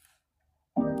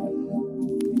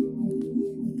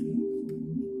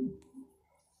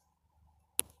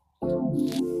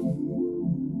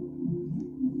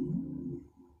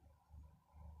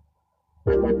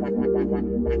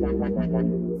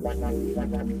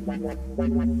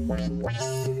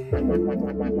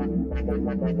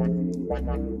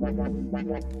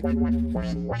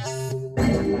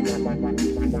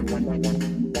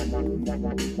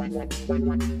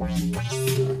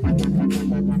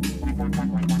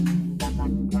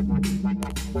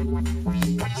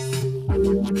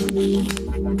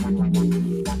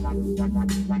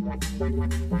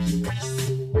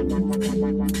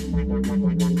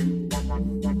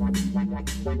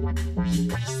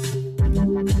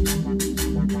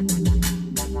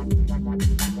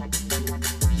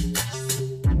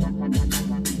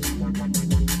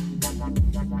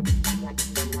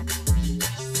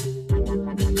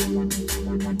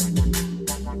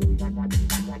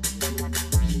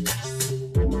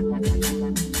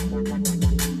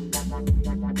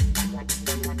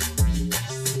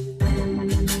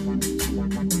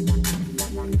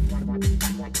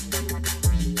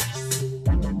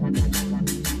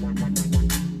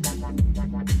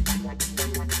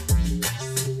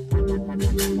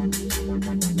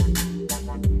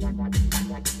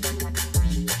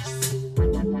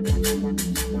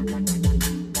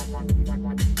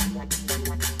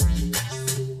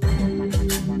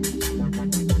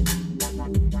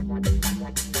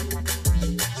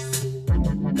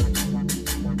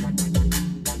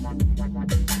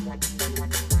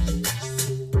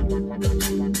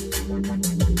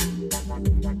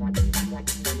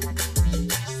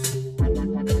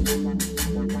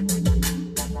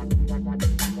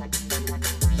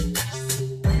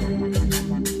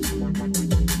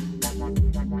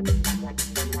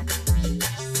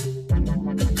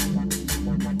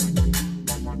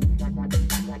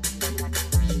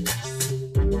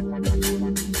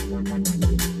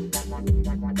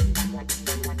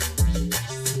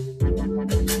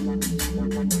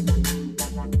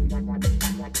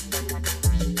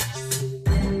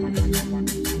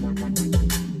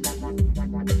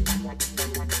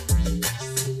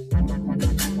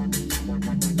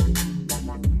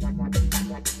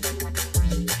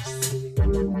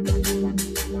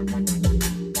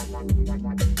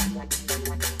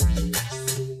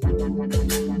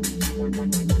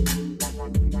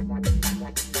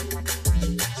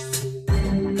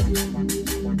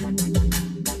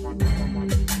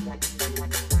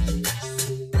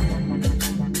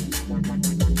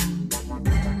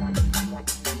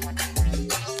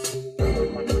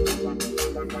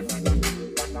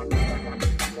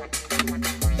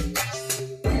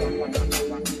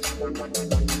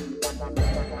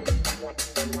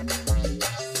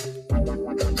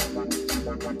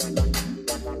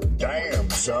 Damn,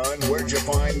 son, where'd you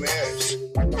find this?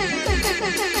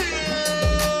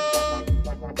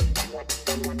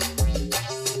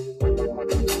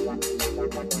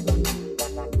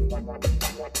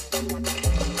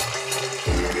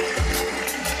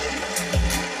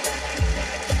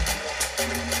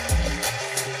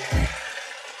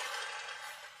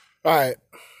 All right.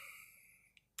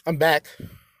 I'm back.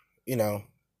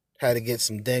 Had to get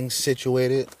some things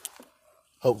situated.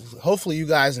 Hopefully you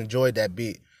guys enjoyed that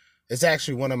beat. It's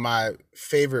actually one of my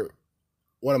favorite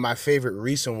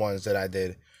recent ones that I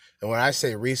did. And when I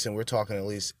say recent, we're talking at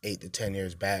least 8 to 10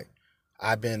 years back.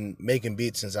 I've been making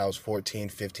beats since I was 14,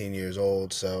 15 years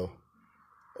old. So,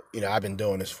 I've been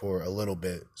doing this for a little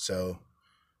bit. So,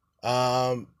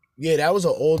 yeah, that was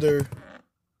an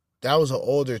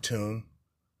older tune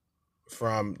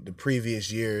from the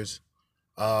previous years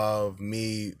of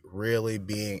me really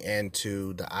being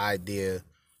into the idea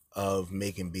of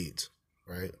making beats,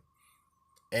 right?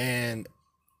 And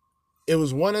it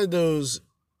was one of those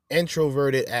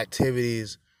introverted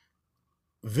activities.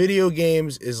 Video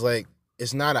games is like,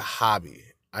 it's not a hobby.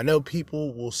 I know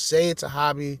people will say it's a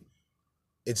hobby.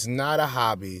 It's not a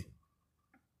hobby.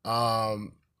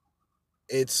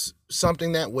 It's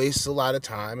something that wastes a lot of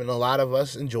time, and a lot of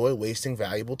us enjoy wasting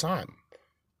valuable time.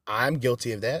 I'm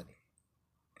guilty of that.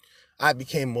 I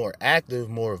became more active,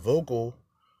 more vocal,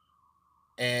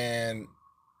 and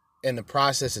in the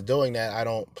process of doing that, I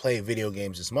don't play video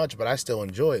games as much, but I still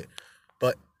enjoy it.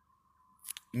 But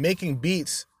making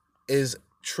beats is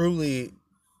truly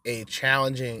a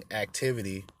challenging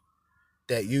activity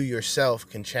that you yourself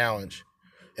can challenge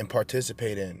and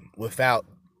participate in without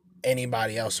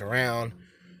anybody else around.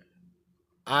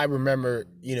 I remember,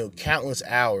 countless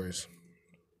hours,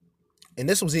 and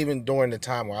this was even during the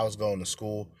time where I was going to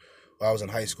school, where I was in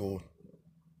high school.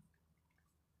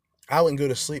 I wouldn't go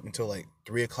to sleep until like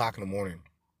 3 o'clock in the morning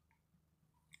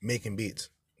making beats.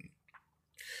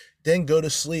 Then go to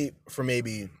sleep for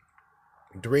maybe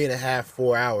 3.5,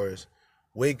 4 hours.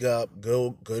 Wake up,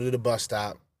 go to the bus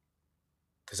stop,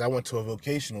 because I went to a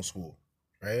vocational school,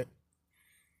 right?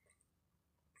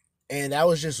 And that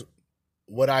was just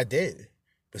what I did.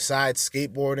 Besides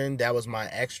skateboarding, that was my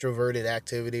extroverted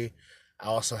activity. I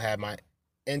also had my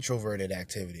introverted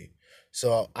activity.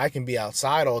 So I can be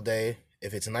outside all day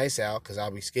if it's nice out, because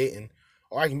I'll be skating,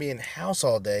 or I can be in the house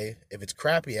all day if it's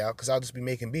crappy out, because I'll just be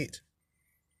making beats.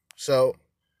 So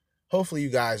hopefully you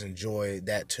guys enjoy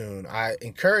that tune. I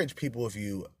encourage people, if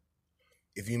you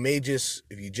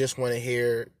just want to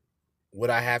hear what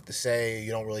I have to say,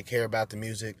 you don't really care about the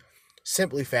music,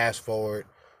 simply fast forward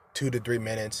 2 to 3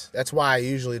 minutes. That's why I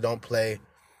usually don't play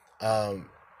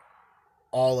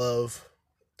all of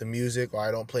the music, or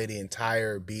I don't play the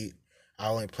entire beat. I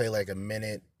only play like a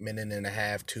minute, minute and a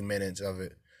half, 2 minutes of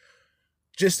it,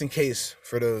 just in case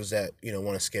for those that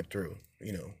want to skip through.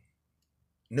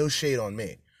 No shade on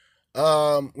me.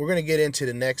 We're gonna get into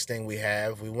the next thing we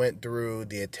have. We went through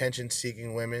the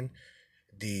attention-seeking women,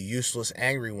 the useless,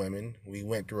 angry women. We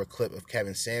went through a clip of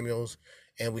Kevin Samuels,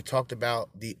 and we talked about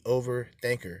the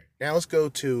overthinker. Now let's go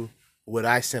to what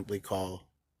I simply call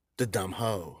the dumb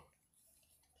hoe.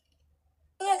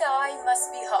 Being a guy must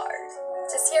be hard.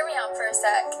 Just hear me out for a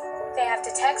sec. They have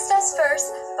to text us first,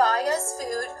 buy us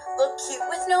food, look cute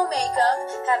with no makeup,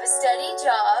 have a steady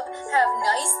job, have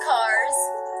nice cars.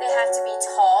 They have to be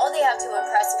tall, they have to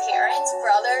impress parents,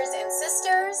 brothers and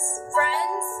sisters,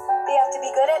 friends. They have to be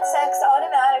good at sex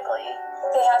automatically.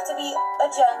 They have to be a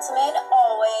gentleman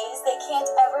always. They can't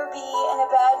ever be in a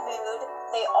bad mood.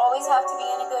 They always have to be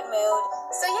in a good mood.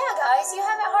 So yeah, guys, you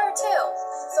have it hard too.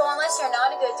 So unless you're not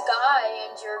a good guy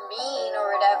and you're mean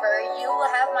or whatever, you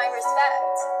will have my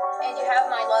respect. And you have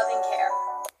my love and care.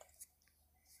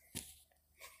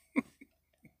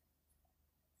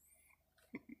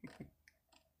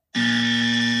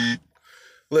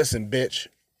 Listen, bitch.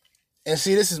 And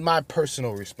see, this is my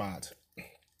personal response.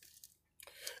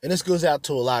 And this goes out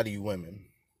to a lot of you women.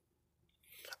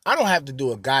 I don't have to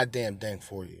do a goddamn thing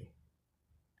for you.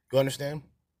 You understand?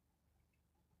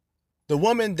 The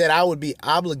woman that I would be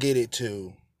obligated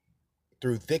to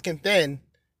through thick and thin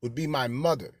would be my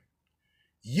mother.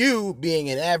 You being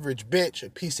an average bitch, a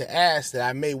piece of ass that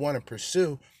I may want to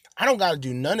pursue, I don't got to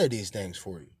do none of these things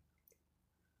for you.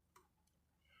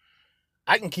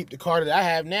 I can keep the car that I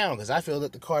have now, because I feel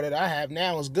that the car that I have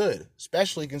now is good,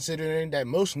 especially considering that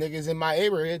most niggas in my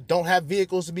area don't have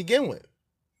vehicles to begin with.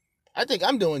 I think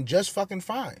I'm doing just fucking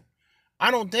fine.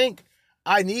 I don't think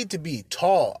I need to be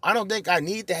tall. I don't think I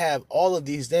need to have all of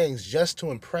these things just to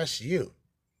impress you.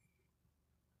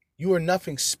 You are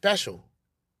nothing special.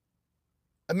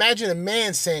 Imagine a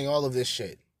man saying all of this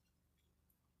shit.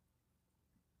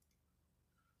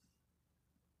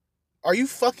 Are you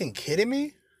fucking kidding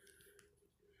me?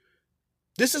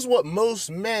 This is what most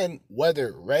men,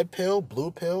 whether red pill,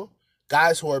 blue pill,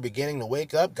 guys who are beginning to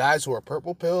wake up, guys who are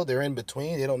purple pill, they're in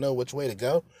between, they don't know which way to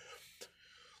go.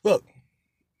 Look,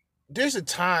 there's a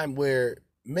time where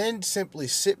men simply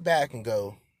sit back and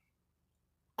go,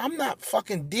 I'm not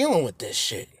fucking dealing with this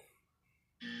shit.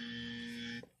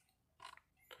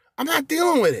 I'm not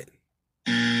dealing with it.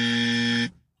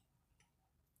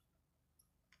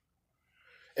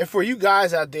 And for you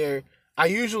guys out there, I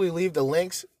usually leave the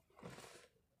links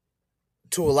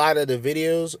to a lot of the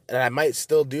videos, and I might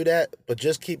still do that, but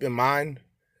just keep in mind,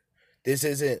 this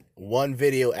isn't one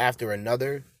video after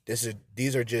another.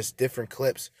 These are just different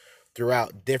clips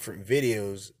throughout different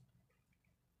videos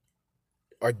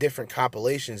are different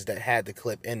compilations that had the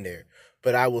clip in there.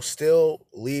 But I will still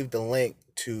leave the link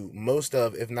to most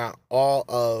of, if not all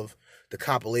of, the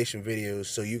compilation videos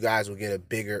so you guys will get a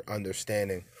bigger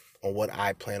understanding on what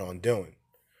I plan on doing.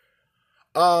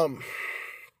 The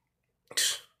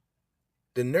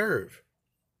nerve.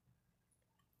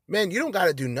 Man, you don't got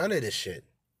to do none of this shit.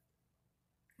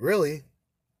 Really.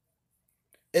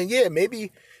 And yeah,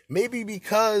 maybe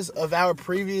because of our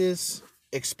previous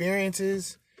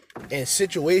experiences and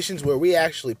situations where we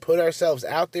actually put ourselves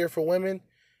out there for women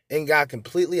and got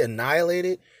completely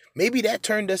annihilated, maybe that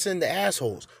turned us into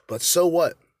assholes. But so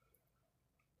what?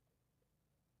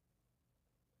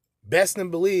 Best and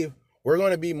believe we're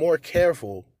going to be more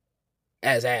careful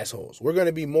as assholes. We're going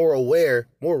to be more aware,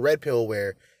 more red pill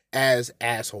aware as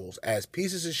assholes. As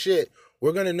pieces of shit,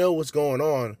 we're going to know what's going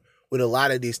on with a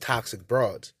lot of these toxic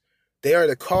broads. They are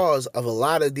the cause of a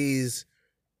lot of these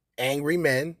angry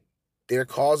men. They're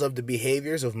cause of the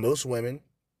behaviors of most women.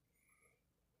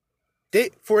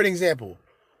 For an example,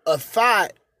 a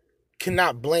thought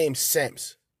cannot blame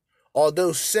simps.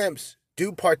 Although simps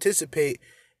do participate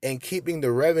in keeping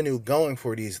the revenue going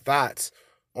for these thoughts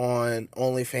on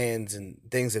OnlyFans and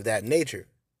things of that nature.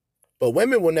 But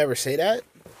women will never say that.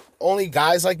 Only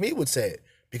guys like me would say it.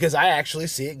 Because I actually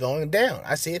see it going down.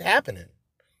 I see it happening.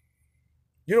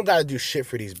 You don't got to do shit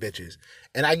for these bitches.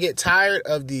 And I get tired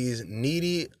of these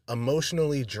needy,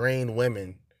 emotionally drained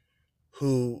women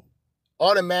who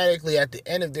automatically at the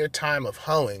end of their time of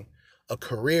hoeing, a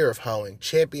career of hoeing,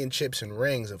 championships and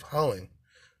rings of hoeing,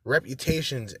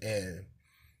 reputations and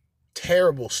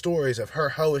terrible stories of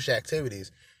her hoish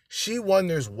activities, she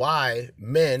wonders why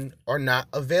men are not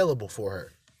available for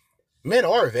her. Men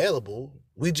are available.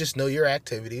 We just know your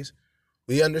activities.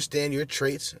 We understand your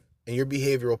traits and your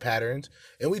behavioral patterns,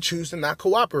 and we choose to not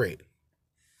cooperate.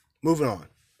 Moving on.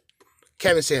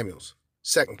 Kevin Samuels,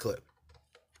 second clip.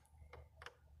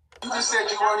 You just said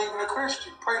you weren't even a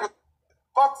Christian.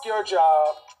 Fuck your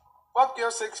job. Fuck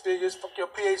your six figures. Fuck your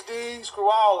PhD. Screw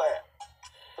all that.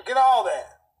 Forget all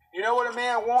that. You know what a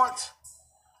man wants?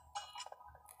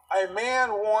 A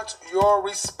man wants your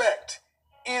respect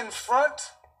in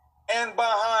front and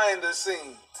behind the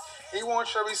scenes. He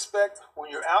wants your respect when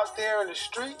you're out there in the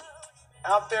street,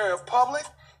 out there in public.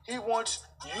 He wants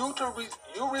you to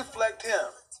reflect him.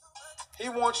 He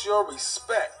wants your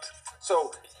respect.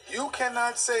 So you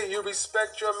cannot say you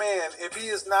respect your man if he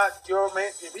is not your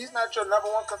man, if he's not your number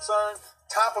one concern,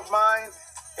 top of mind,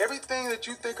 everything that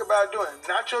you think about doing,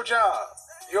 not your job,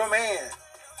 your man,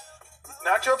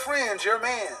 not your friends, your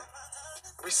man.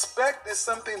 Respect is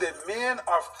something that men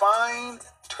are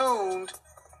fine-tuned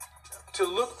to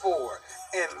look for.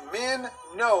 And men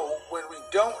know when we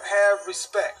don't have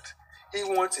respect. He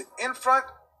wants it in front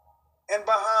and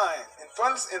behind. In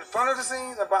front of the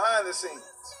scenes and behind the scenes.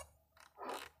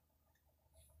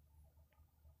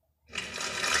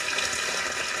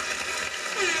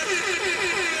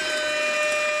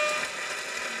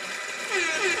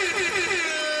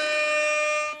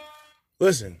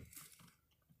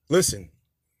 Listen.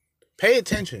 Pay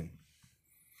attention.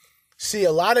 See,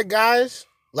 a lot of guys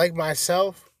like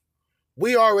myself,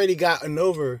 we already gotten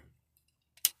over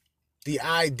the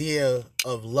idea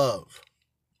of love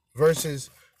versus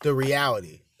the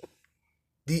reality.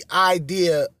 The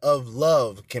idea of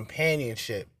love,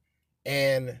 companionship,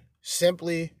 and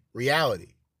simply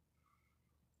reality.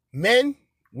 Men,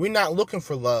 we're not looking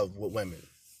for love with women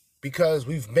because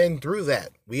we've been through that.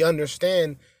 We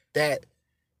understand that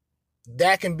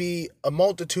can be a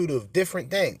multitude of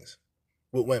different things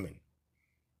with women.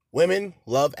 Women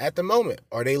love at the moment,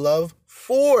 or they love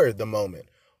for the moment.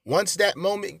 Once that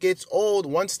moment gets old,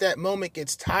 once that moment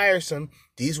gets tiresome,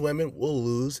 these women will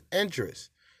lose interest.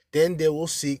 Then they will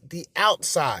seek the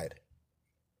outside.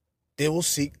 They will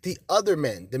seek the other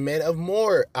men, the men of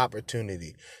more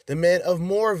opportunity, the men of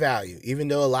more value, even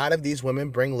though a lot of these women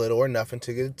bring little or nothing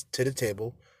to the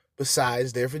table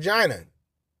besides their vagina.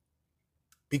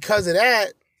 Because of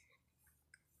that,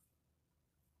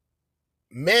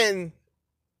 men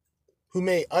who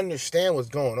may understand what's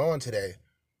going on today,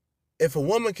 if a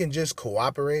woman can just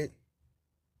cooperate,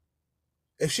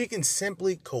 if she can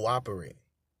simply cooperate,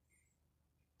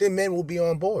 then men will be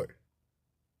on board,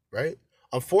 right?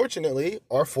 Unfortunately,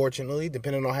 or fortunately,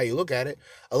 depending on how you look at it,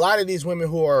 a lot of these women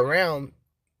who are around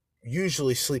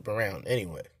usually sleep around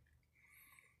anyway.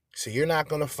 So you're not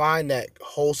going to find that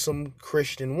wholesome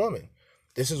Christian woman.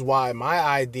 This is why my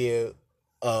idea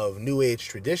of New Age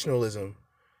traditionalism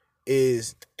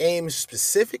is aimed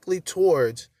specifically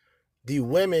towards the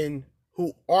women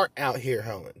who aren't out here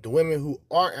hoeing, the women who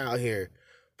aren't out here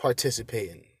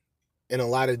participating in a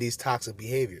lot of these toxic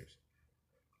behaviors.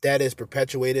 that is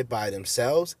perpetuated by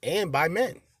themselves and by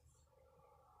men.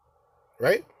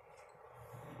 Right?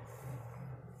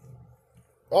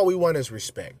 All we want is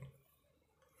respect.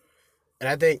 And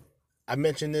I think I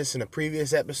mentioned this in a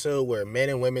previous episode where men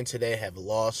and women today have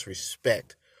lost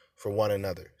respect for one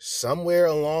another. Somewhere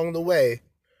along the way,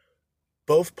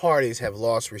 both parties have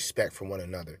lost respect for one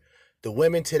another. The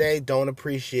women today don't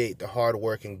appreciate the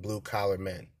hardworking blue-collar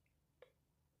men.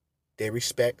 They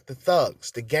respect the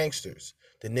thugs, the gangsters,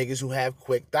 the niggas who have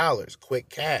quick dollars, quick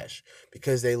cash,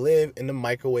 because they live in the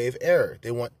microwave era.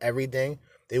 They want everything.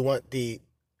 They want the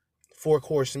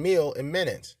 4-course meal in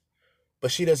minutes.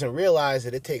 But she doesn't realize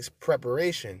that it takes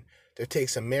preparation. There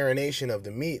takes a marination of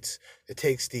the meats. It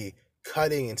takes the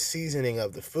cutting and seasoning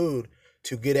of the food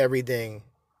to get everything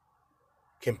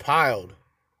compiled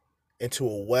into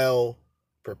a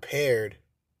well-prepared,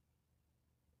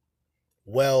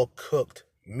 well-cooked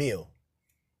meal.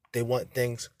 They want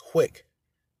things quick.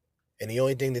 And the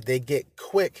only thing that they get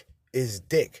quick is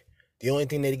dick. The only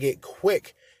thing they get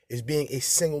quick is being a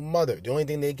single mother. The only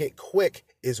thing they get quick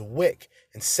is WIC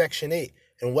and Section 8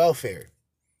 and welfare.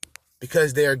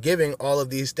 Because they are giving all of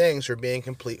these things for being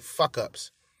complete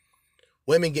fuck-ups.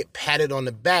 Women get patted on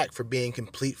the back for being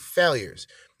complete failures.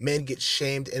 Men get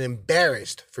shamed and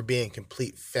embarrassed for being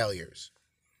complete failures.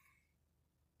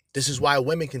 This is why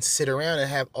women can sit around and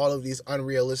have all of these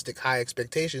unrealistic high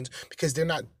expectations, because they're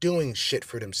not doing shit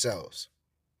for themselves.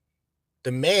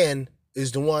 The man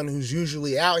is the one who's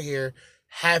usually out here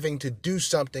having to do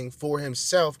something for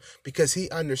himself because he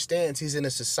understands he's in a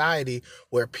society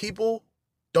where people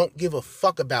don't give a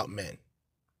fuck about men.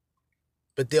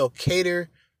 But they'll cater,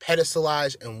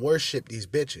 pedestalize, and worship these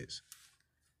bitches.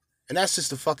 And that's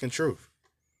just the fucking truth.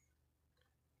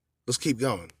 Let's keep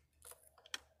going.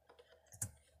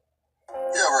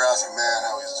 You ever ask a man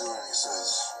how he's doing and he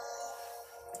says,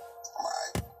 I'm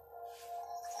alright.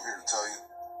 I'm here to tell you,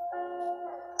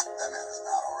 that man is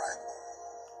not alright.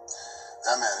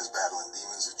 That man is battling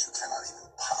demons that you cannot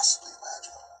even possibly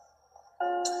imagine.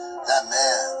 That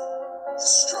man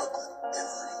is struggling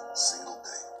every single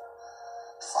day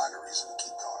to find a reason to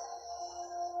keep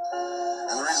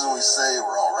going. And the reason we say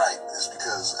we're alright is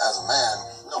because as a man,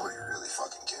 nobody really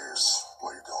fucking cares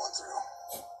what you're going through.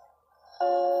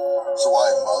 So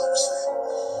why even bother to say it?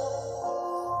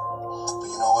 But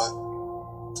you know what?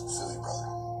 I feel you, brother.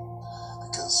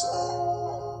 Because, I'm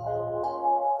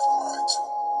alright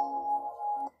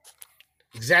too.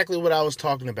 Exactly what I was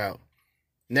talking about.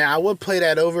 Now, I would play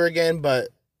that over again, but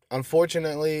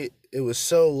unfortunately, it was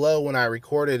so low when I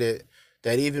recorded it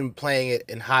that even playing it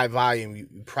in high volume, you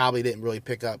probably didn't really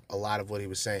pick up a lot of what he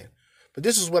was saying. But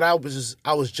this is what I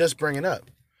was just bringing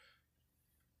up.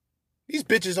 These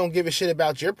bitches don't give a shit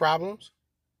about your problems,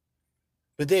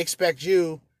 but they expect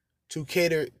you to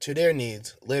cater to their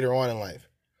needs later on in life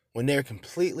when they're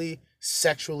completely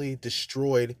sexually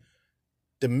destroyed,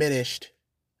 diminished,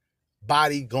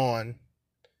 body gone,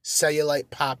 cellulite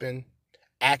popping,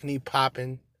 acne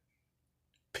popping,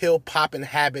 pill popping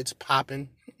habits popping,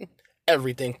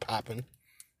 everything popping.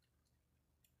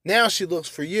 Now she looks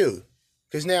for you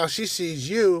because now she sees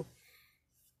you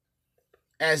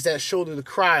as that shoulder to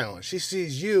cry on. She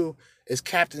sees you as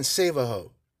Captain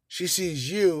Save-A-Ho. She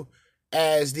sees you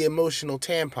as the emotional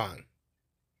tampon.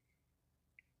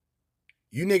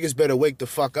 You niggas better wake the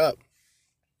fuck up.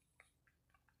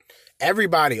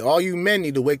 Everybody, all you men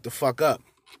need to wake the fuck up.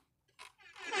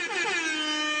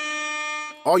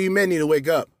 All you men need to wake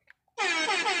up.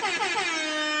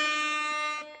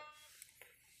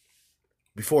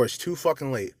 Before it's too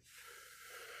fucking late.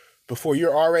 Before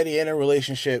you're already in a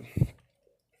relationship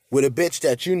with a bitch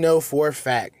that you know for a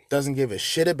fact doesn't give a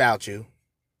shit about you.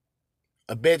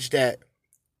 A bitch that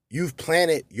you've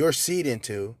planted your seed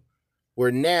into,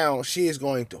 where now she is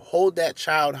going to hold that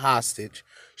child hostage.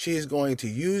 She is going to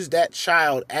use that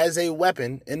child as a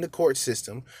weapon in the court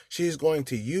system. She is going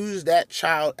to use that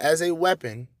child as a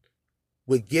weapon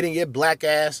with getting your black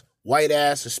ass, white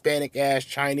ass, Hispanic ass,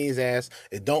 Chinese ass.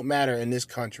 It don't matter in this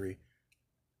country.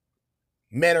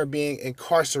 Men are being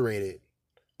incarcerated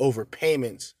over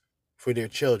payments for their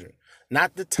children.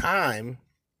 Not the time,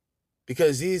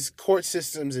 because these court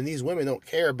systems and these women don't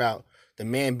care about the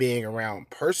man being around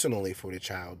personally for the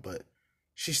child, but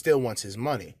she still wants his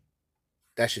money.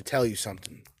 That should tell you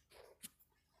something.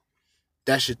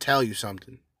 That should tell you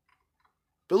something.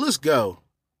 But let's go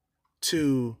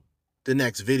to the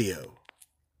next video.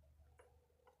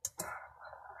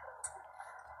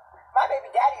 My baby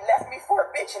daddy left me for a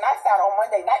bitch and I found on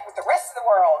Monday night with the rest of the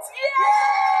world.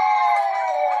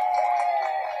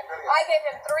 I gave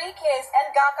him 3 kids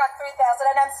and got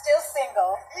 3,000 and I'm still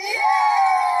single.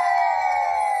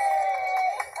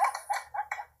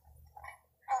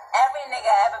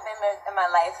 in my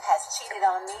life has cheated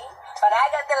on me, but I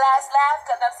got the last laugh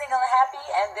because I'm single and happy,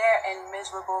 and they're in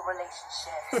miserable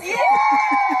relationships. Yeah!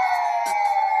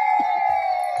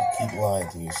 Keep lying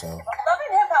to yourself. Love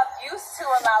and Hip Hop used to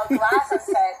allow glass on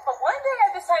set, but one day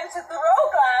I decided to throw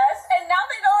glass, and now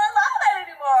they don't allow that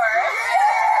anymore.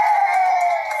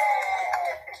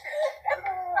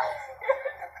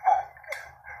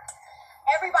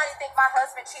 Everybody think my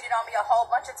husband cheated on me a whole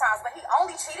bunch of times, but he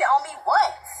only cheated on me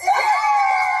once.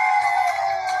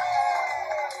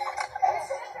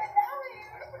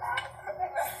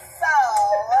 So,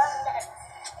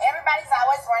 everybody's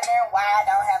always wondering why I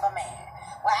don't have a man.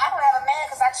 Well, I don't have a man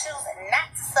because I choose not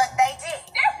to suck they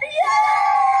dick.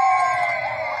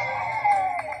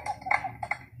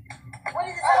 What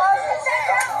is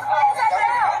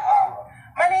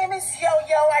My name is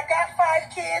Yo-Yo. I got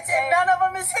 5 kids and none of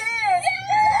them is his.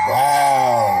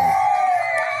 Wow.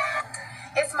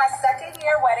 It's my 2nd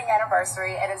year wedding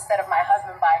anniversary, and instead of my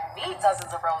husband buying me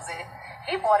dozens of roses,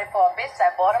 he bought it for a bitch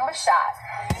that bought him a shot.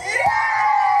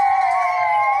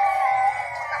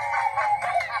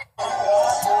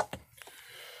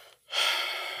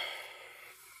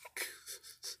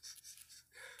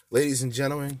 Ladies and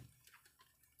gentlemen,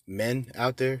 men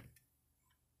out there,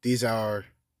 these are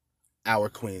our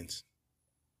queens.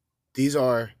 These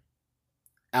are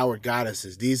our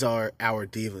goddesses. These are our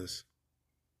divas.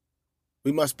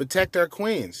 We must protect our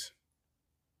queens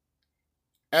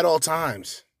at all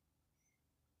times.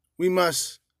 We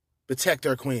must protect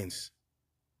our queens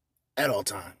at all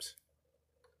times.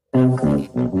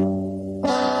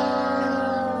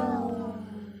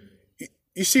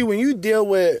 You see, when you deal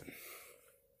with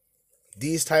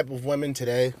these type of women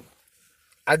today,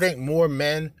 I think more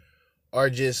men are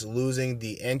just losing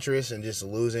the interest and just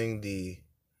losing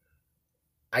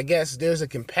I guess there's a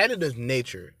competitive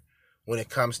nature when it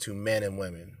comes to men and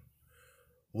women.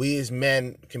 We as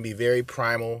men can be very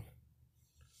primal.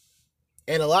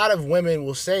 And a lot of women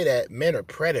will say that men are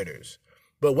predators,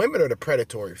 but women are the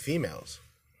predatory females.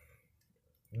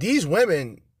 These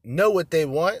women know what they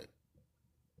want.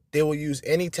 They will use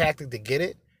any tactic to get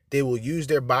it. They will use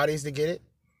their bodies to get it.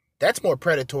 That's more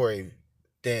predatory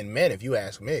than men, if you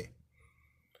ask me.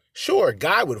 Sure, a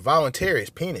guy would volunteer his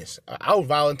penis. I would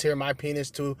volunteer my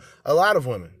penis to a lot of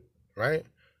women, right?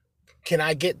 Can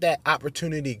I get that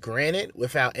opportunity granted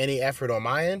without any effort on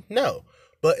my end? No.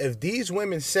 But if these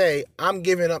women say, I'm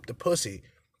giving up the pussy,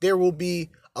 there will be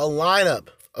a lineup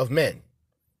of men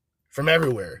from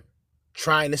everywhere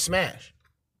trying to smash,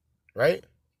 right?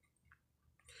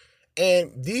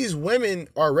 And these women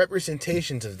are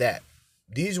representations of that.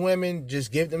 These women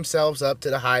just give themselves up to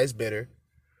the highest bidder.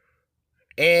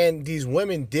 And these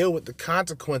women deal with the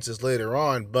consequences later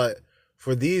on. But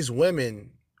for these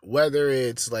women, whether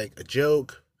it's like a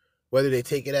joke, whether they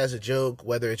take it as a joke,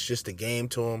 whether it's just a game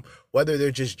to them, whether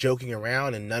they're just joking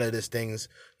around and none of these things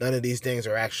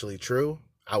are actually true.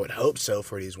 I would hope so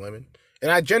for these women. And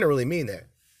I generally mean that.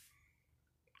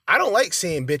 I don't like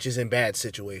seeing bitches in bad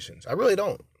situations. I really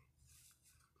don't.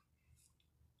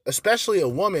 Especially a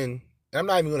woman, and I'm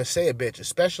not even going to say a bitch,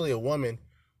 especially a woman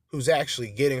who's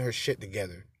actually getting her shit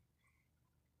together.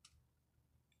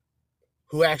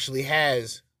 Who actually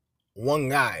has one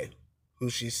guy who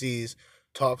she sees,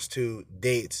 talks to,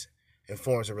 dates, and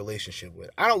forms a relationship with.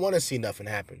 I don't want to see nothing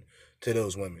happen to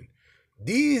those women.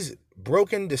 These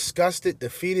broken, disgusted,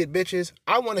 defeated bitches,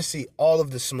 I want to see all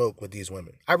of the smoke with these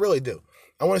women. I really do.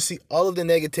 I want to see all of the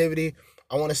negativity.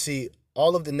 I want to see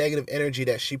all of the negative energy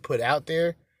that she put out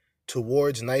there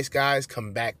towards nice guys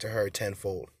come back to her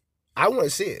tenfold. I want to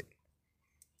see it.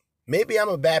 Maybe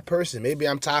I'm a bad person. Maybe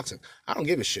I'm toxic. I don't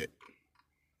give a shit.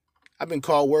 I've been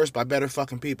called worse by better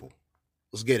fucking people.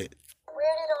 Let's get it.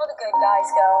 Where did all the good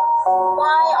guys go?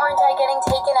 Why aren't I getting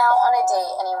taken out on a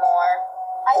date anymore?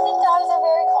 I think guys are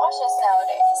very cautious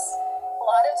nowadays. A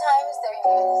lot of times they're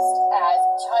used as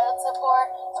child support,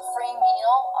 a free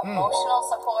meal, emotional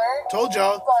support. Told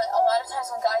y'all. But a lot of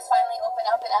times when guys finally open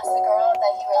up and ask the girl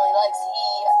that he really likes, he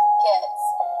gets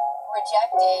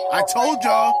rejected. I told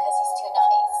y'all. Because he's too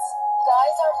nice.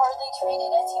 Guys are hardly treated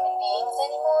as human beings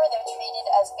anymore. They're treated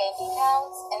as bank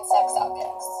accounts and sex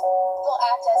objects. People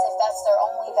act as if that's their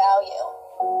only value.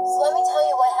 So let me tell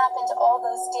you what happened to all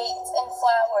those dates and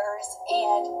flowers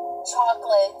and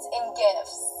chocolates and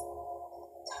gifts.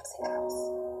 Toxic girls.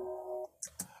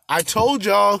 I told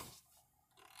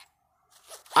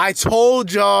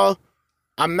y'all.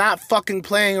 I'm not fucking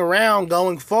playing around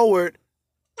going forward.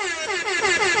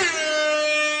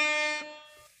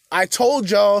 I told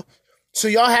y'all. So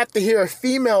y'all have to hear a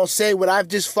female say what I've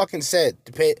just fucking said.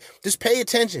 Just pay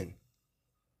attention.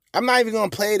 I'm not even going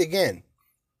to play it again.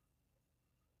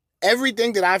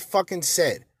 Everything that I fucking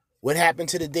said, What happened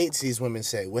to the dates these women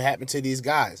say? What happened to these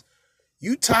guys?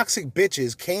 You toxic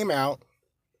bitches came out.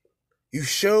 You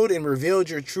showed and revealed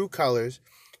your true colors.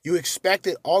 You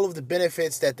expected all of the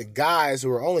benefits that the guys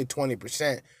who are only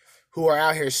 20%, who are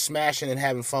out here smashing and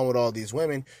having fun with all these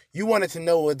women, you wanted to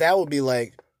know what that would be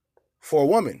like for a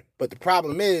woman. But the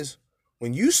problem is,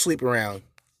 when you sleep around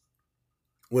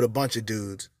with a bunch of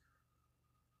dudes,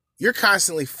 you're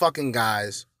constantly fucking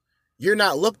guys. You're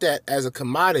not looked at as a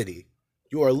commodity.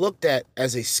 You are looked at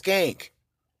as a skank.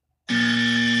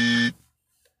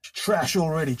 Trash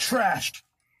already, trashed.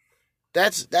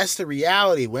 That's the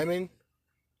reality, women.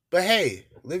 But hey,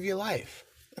 live your life.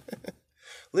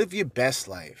 Live your best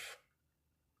life.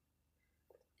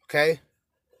 Okay?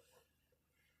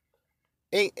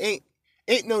 Ain't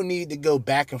no need to go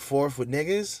back and forth with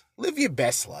niggas. Live your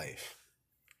best life.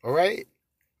 All right?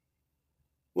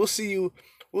 We'll see you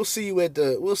at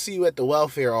the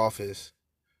welfare office,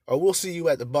 or we'll see you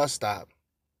at the bus stop.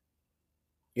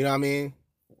 You know what I mean?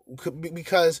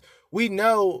 Because we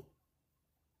know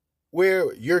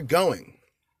where you're going.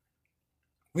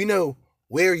 We know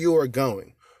where you are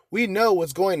going. We know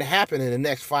what's going to happen in the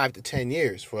next 5 to 10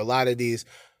 years for a lot of these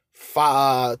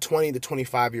 20 to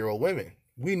 25-year-old women.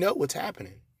 We know what's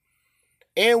happening.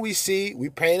 And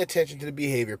we're paying attention to the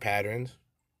behavior patterns.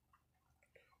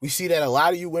 We see that a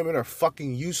lot of you women are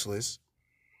fucking useless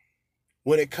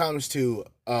when it comes to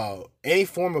any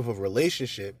form of a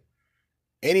relationship,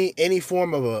 any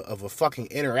form of a fucking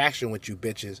interaction with you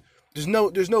bitches. There's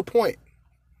no point.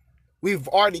 We've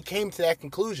already came to that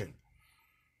conclusion.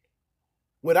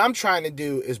 What I'm trying to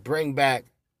do is bring back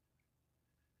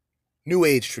New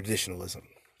Age traditionalism,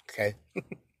 okay?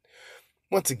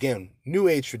 Once again, New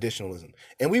Age traditionalism.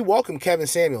 And we welcome Kevin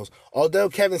Samuels, although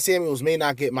Kevin Samuels may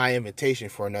not get my invitation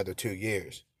for another 2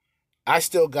 years. I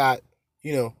still got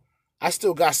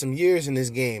some years in this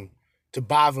game to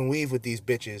bob and weave with these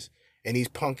bitches and these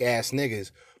punk ass niggas.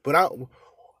 But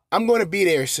I'm going to be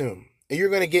there soon. And you're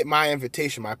going to get my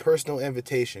invitation, my personal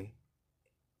invitation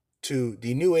to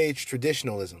the New Age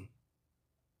traditionalism.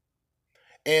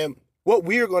 And what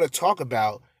we are going to talk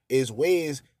about is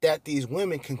ways that these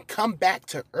women can come back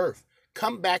to earth,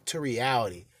 come back to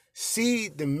reality, see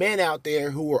the men out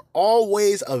there who were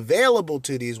always available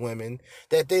to these women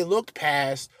that they looked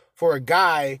past for a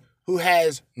guy who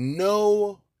has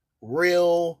no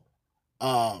real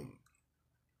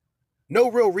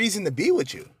reason to be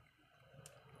with you.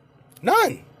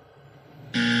 None.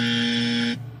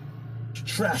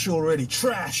 Trash already,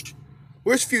 trashed.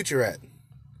 Where's Future at?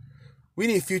 We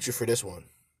need Future for this one.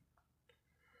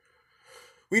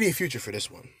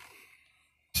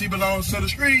 She belongs to the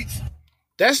streets.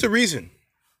 That's the reason.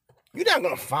 You're not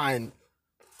going to find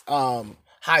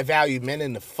high-value men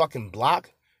in the fucking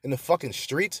block, in the fucking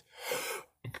streets.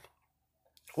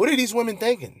 What are these women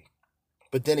thinking?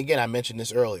 But then again, I mentioned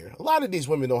this earlier. A lot of these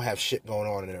women don't have shit going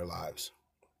on in their lives.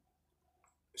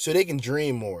 So they can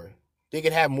dream more. They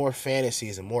can have more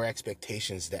fantasies and more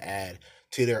expectations to add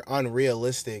to their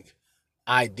unrealistic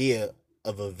idea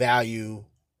of a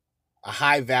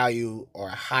high value or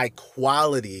a high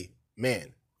quality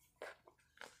man.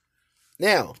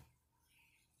 Now,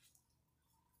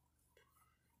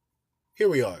 here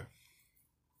we are.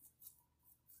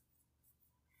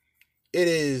 It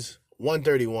is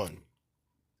 1:31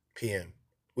 p.m.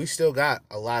 We still got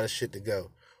a lot of shit to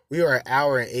go. We are an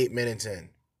hour and 8 minutes in,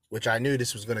 which I knew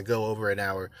this was going to go over an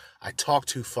hour. I talk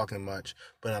too fucking much,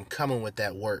 but I'm coming with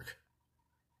that work.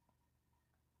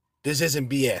 This isn't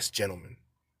BS, gentlemen.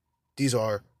 These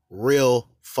are real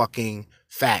fucking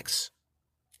facts.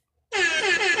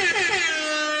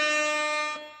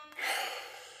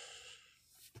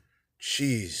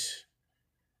 Jeez.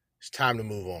 It's time to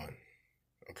move on.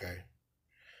 Okay.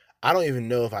 I don't even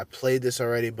know if I played this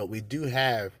already, but we do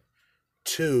have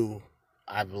two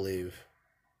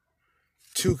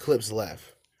clips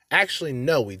left. Actually,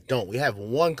 no, we don't. We have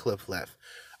one clip left.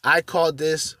 I called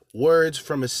this Words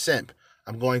from a Simp.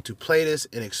 I'm going to play this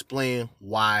and explain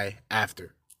why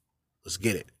after. Let's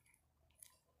get it.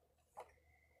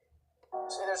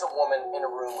 Say there's a woman in a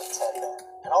room with 10 men,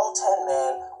 and all 10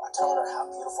 men are telling her how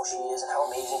beautiful she is and how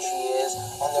amazing she is,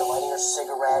 and they're lighting her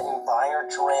cigarette and buying her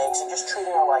drinks and just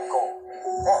treating her like gold.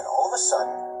 Then, all of a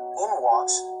sudden, in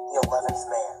walks the 11th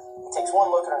man. He takes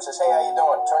one look at her and says, "Hey, how you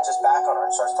doing?" Turns his back on her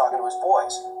and starts talking to his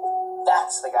boys.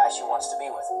 That's the guy she wants to be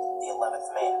with, the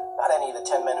 11th man. Not any of the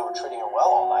 10 men who were treating her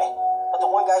well all night, but the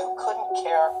one guy who couldn't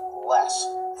care less.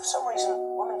 For some reason,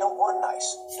 women don't want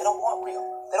nice. They don't want real.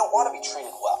 They don't want to be treated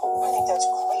well. I think that's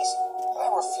crazy. And I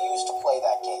refuse to play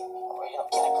that game.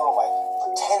 Get a girl by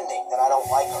pretending that I don't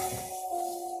like her.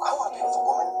 I want to be with a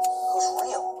woman who's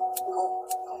real,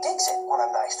 who digs it when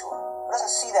I'm nice to her.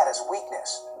 doesn't see that as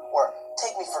weakness or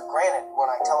take me for granted when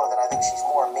I tell her that I think she's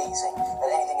more amazing than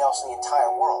anything else in the entire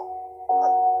world.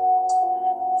 But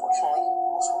fortunately,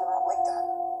 most women aren't like that.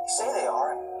 They say they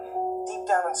are, and deep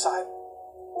down inside,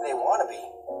 they want to be.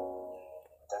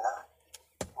 They're not.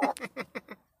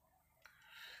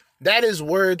 That is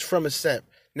words from a simp.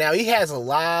 Now, he has a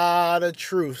lot of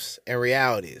truths and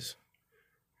realities.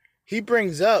 He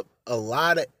brings up a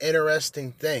lot of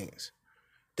interesting things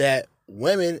that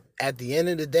women, at the end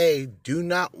of the day, do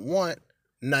not want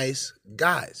nice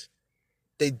guys.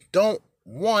 They don't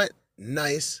want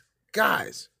nice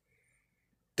guys.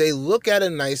 They look at a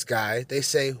nice guy, they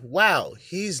say, wow,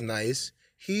 he's nice,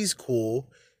 he's cool,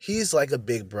 he's like a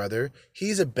big brother,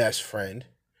 he's a best friend.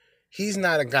 He's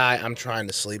not a guy I'm trying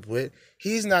to sleep with.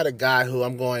 He's not a guy who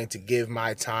I'm going to give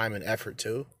my time and effort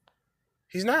to.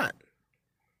 He's not.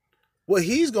 What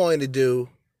he's going to do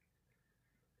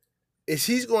is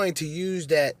he's going to use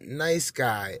that nice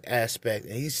guy aspect,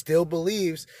 and he still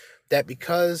believes that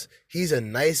because he's a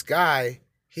nice guy,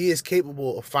 he is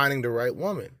capable of finding the right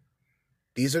woman.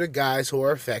 These are the guys who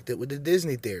are affected with the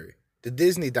Disney theory, the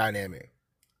Disney dynamic.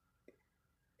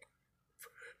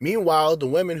 Meanwhile, the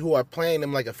women who are playing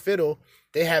them like a fiddle,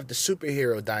 they have the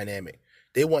superhero dynamic.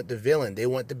 They want the villain. They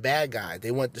want the bad guy.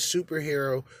 They want the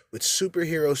superhero with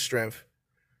superhero strength,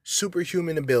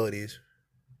 superhuman abilities.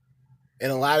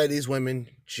 And a lot of these women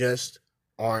just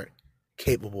aren't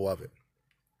capable of it.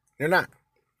 They're not.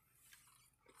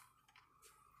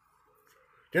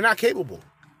 They're not capable.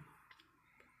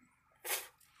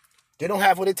 They don't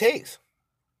have what it takes.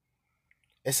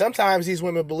 And sometimes these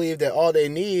women believe that all they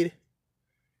need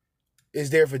is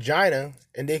their vagina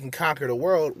and they can conquer the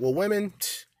world. Well, women,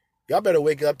 y'all better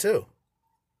wake up too.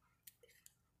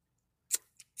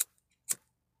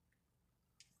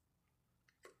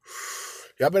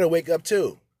 Y'all better wake up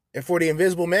too. And for the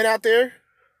invisible men out there,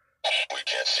 we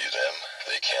can't see them.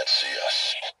 They can't see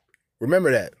us.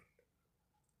 Remember that.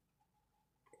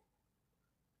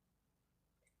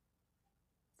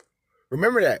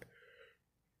 Remember that.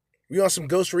 We on some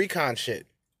Ghost Recon shit.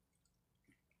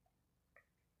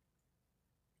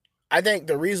 I think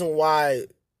the reason why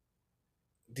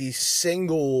the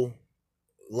single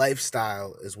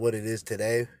lifestyle is what it is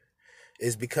today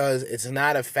is because it's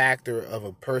not a factor of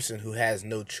a person who has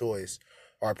no choice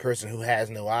or a person who has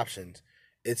no options.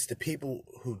 It's the people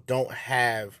who don't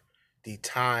have the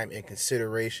time and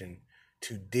consideration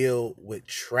to deal with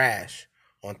trash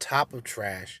on top of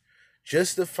trash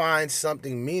just to find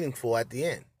something meaningful at the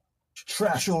end.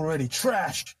 Trash already,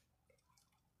 trashed.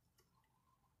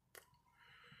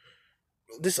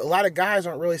 A lot of guys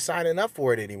aren't really signing up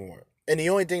for it anymore. And the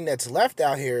only thing that's left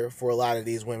out here for a lot of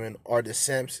these women are the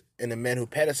simps and the men who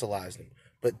pedestalize them.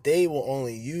 But they will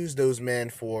only use those men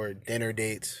for dinner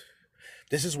dates.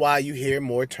 This is why you hear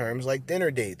more terms like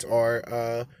dinner dates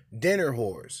or dinner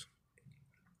whores.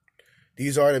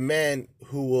 These are the men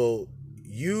who will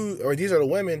use, or these are the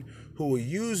women who will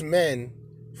use men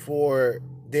for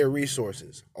their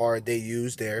resources, or they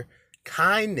use their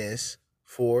kindness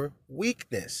for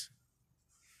weakness.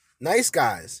 Nice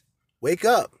guys, wake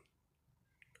up.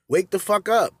 Wake the fuck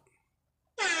up.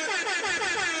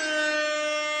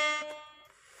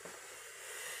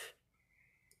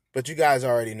 But you guys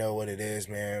already know what it is,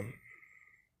 man.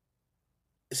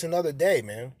 It's another day,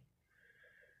 man.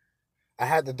 I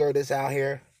had to throw this out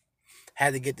here.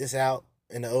 Had to get this out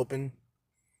in the open.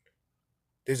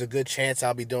 There's a good chance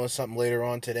I'll be doing something later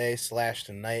on today /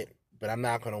 tonight, but I'm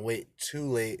not going to wait too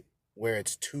late where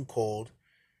it's too cold,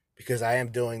 because I am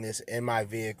doing this in my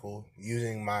vehicle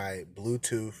using my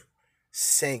Bluetooth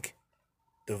sync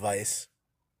device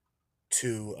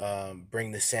to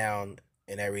bring the sound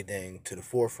and everything to the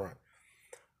forefront.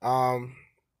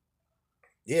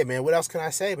 Yeah, man, what else can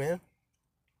I say, man?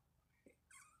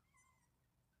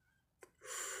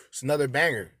 It's another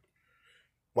banger.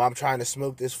 While I'm trying to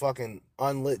smoke this fucking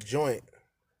unlit joint,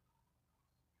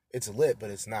 it's lit,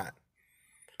 but it's not.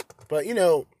 But, you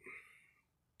know,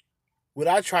 what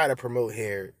I try to promote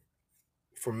here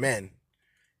for men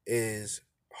is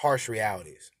harsh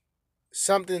realities.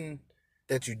 Something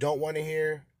that you don't want to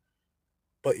hear,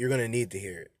 but you're going to need to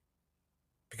hear it.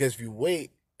 Because if you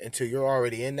wait until you're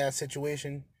already in that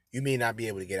situation, you may not be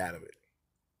able to get out of it.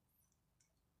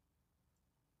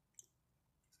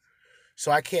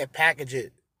 So I can't package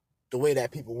it the way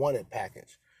that people want it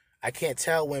packaged. I can't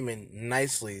tell women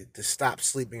nicely to stop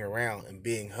sleeping around and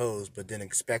being hoes, but then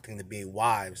expecting to be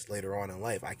wives later on in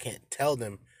life. I can't tell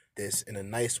them this in a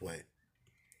nice way.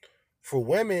 For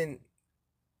women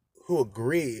who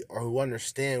agree or who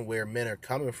understand where men are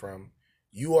coming from,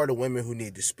 you are the women who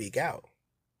need to speak out.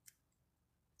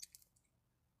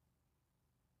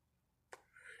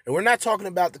 And we're not talking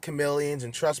about the chameleons,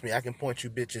 and trust me, I can point you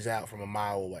bitches out from a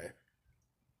mile away.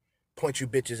 Point you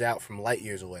bitches out from light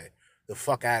years away. The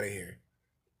fuck out of here.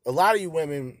 A lot of you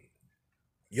women,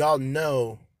 y'all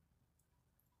know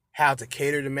how to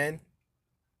cater to men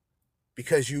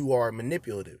because you are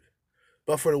manipulative.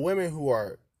 But for the women who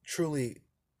are truly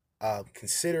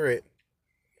considerate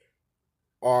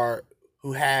or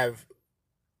who have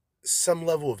some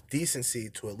level of decency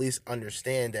to at least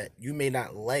understand that you may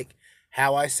not like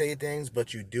how I say things,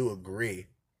 but you do agree.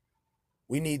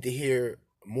 We need to hear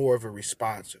more of a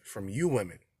response from you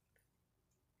women.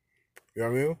 You know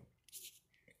what I mean?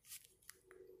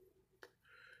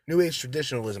 New Age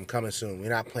traditionalism coming soon. We're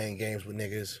not playing games with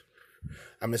niggas.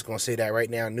 I'm just going to say that right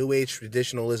now. New Age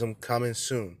traditionalism coming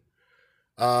soon.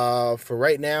 For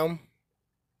right now, I'm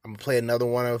going to play another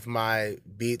one of my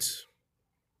beats.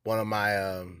 One of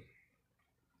my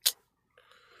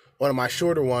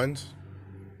shorter ones.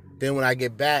 Then when I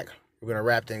get back, we're going to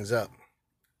wrap things up.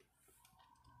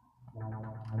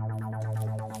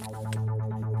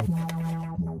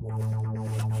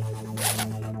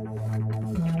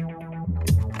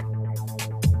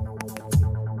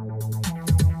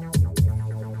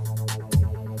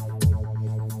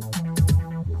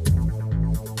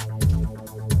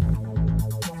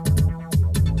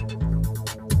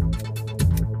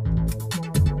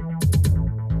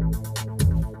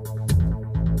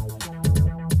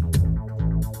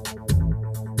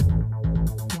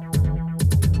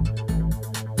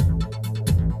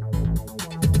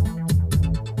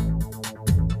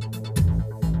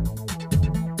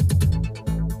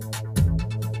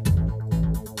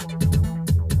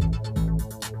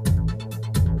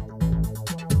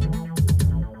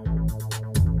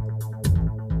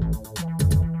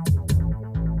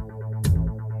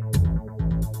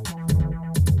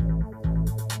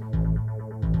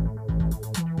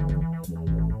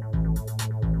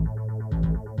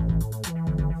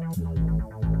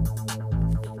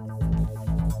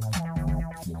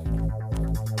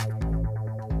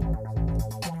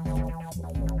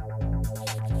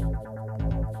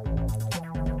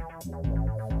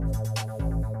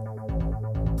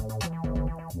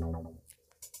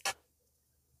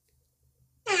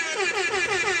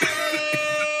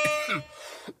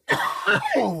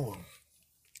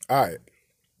 All right.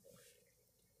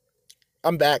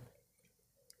 I'm back.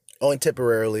 Only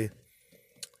temporarily.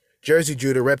 Jersey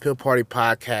Judah, Red Pill Party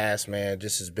podcast, man.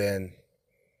 This has been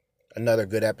another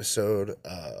good episode.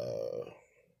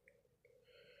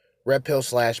 Red Pill /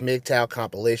 MGTOW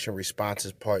compilation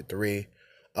responses part 3.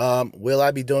 Will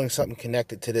I be doing something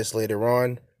connected to this later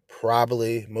on?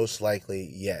 Probably, most likely,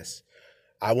 yes.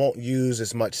 I won't use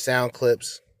as much sound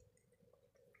clips,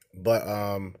 but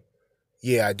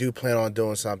yeah, I do plan on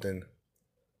doing something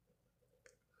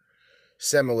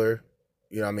similar.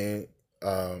 You know what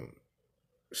I mean?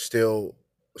 Still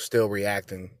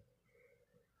reacting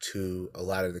to a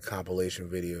lot of the compilation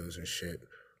videos and shit.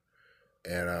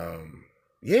 And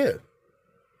yeah,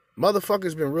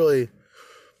 motherfuckers been really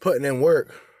putting in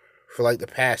work for like the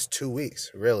past 2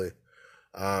 weeks, really.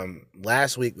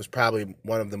 Last week was probably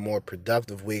one of the more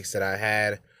productive weeks that I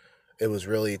had. It was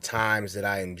really times that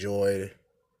I enjoyed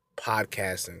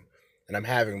podcasting, and I'm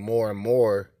having more and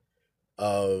more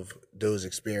of those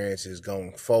experiences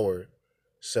going forward.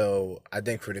 So I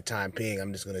think for the time being,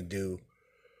 I'm just gonna do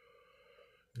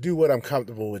what I'm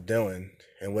comfortable with doing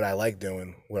and what I like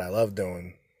doing, what I love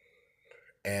doing,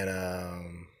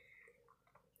 and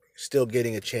still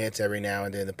getting a chance every now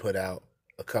and then to put out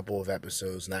a couple of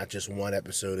episodes, not just one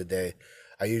episode a day.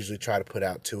 I usually try to put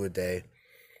out 2 a day,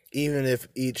 even if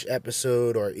each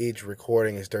episode or each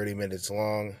recording is 30 minutes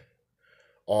long,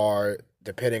 or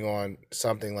depending on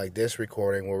something like this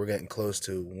recording where we're getting close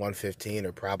to 1:15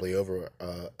 or probably over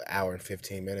an hour and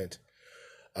 15 minutes.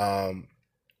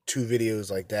 2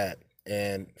 videos like that.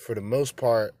 And for the most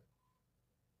part,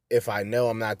 if I know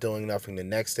I'm not doing nothing the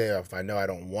next day, or if I know I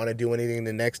don't want to do anything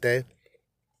the next day,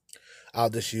 I'll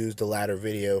just use the latter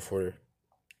video for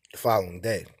the following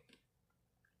day.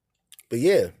 But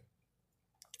yeah,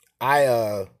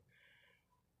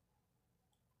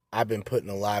 I've been putting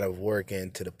a lot of work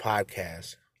into the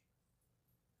podcast,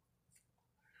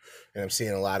 and I'm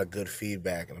seeing a lot of good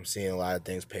feedback, and I'm seeing a lot of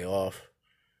things pay off.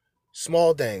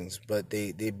 Small things, but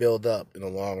they build up in the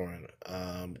long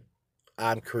run.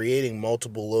 I'm creating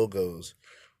multiple logos.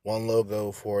 One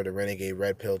logo for the Renegade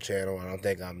Red Pill channel. I don't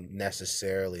think I'm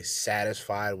necessarily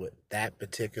satisfied with that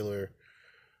particular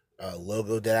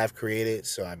logo that I've created,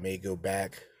 so I may go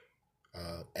back,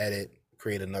 edit,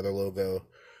 create another logo.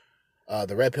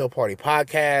 The Red Pill Party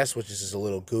podcast, which is just a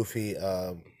little goofy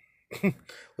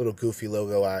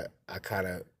logo I kind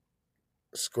of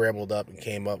scrambled up and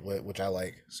came up with, which I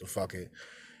like, so fuck it.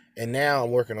 And now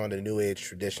I'm working on the New Age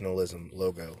Traditionalism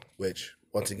logo, which,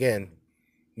 once again,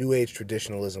 New Age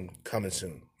Traditionalism coming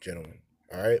soon, gentlemen.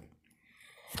 All right?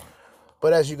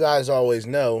 But as you guys always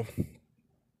know,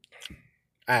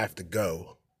 I have to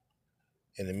go.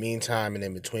 In the meantime and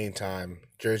in between time,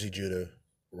 Jersey Judah,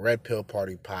 Red Pill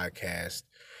Party Podcast.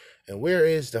 And where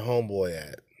is the homeboy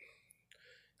at?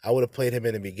 I would have played him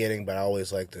in the beginning, but I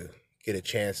always like to get a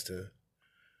chance to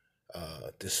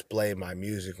display my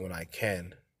music when I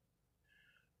can.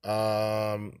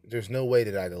 There's no way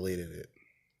that I deleted it.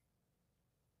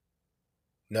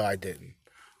 No, I didn't.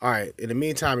 All right. In the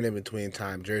meantime and in between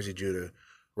time, Jersey Judah,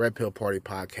 Red Pill Party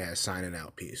Podcast, signing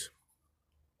out. Peace.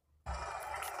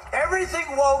 Everything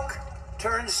woke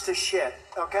turns to shit,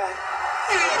 okay?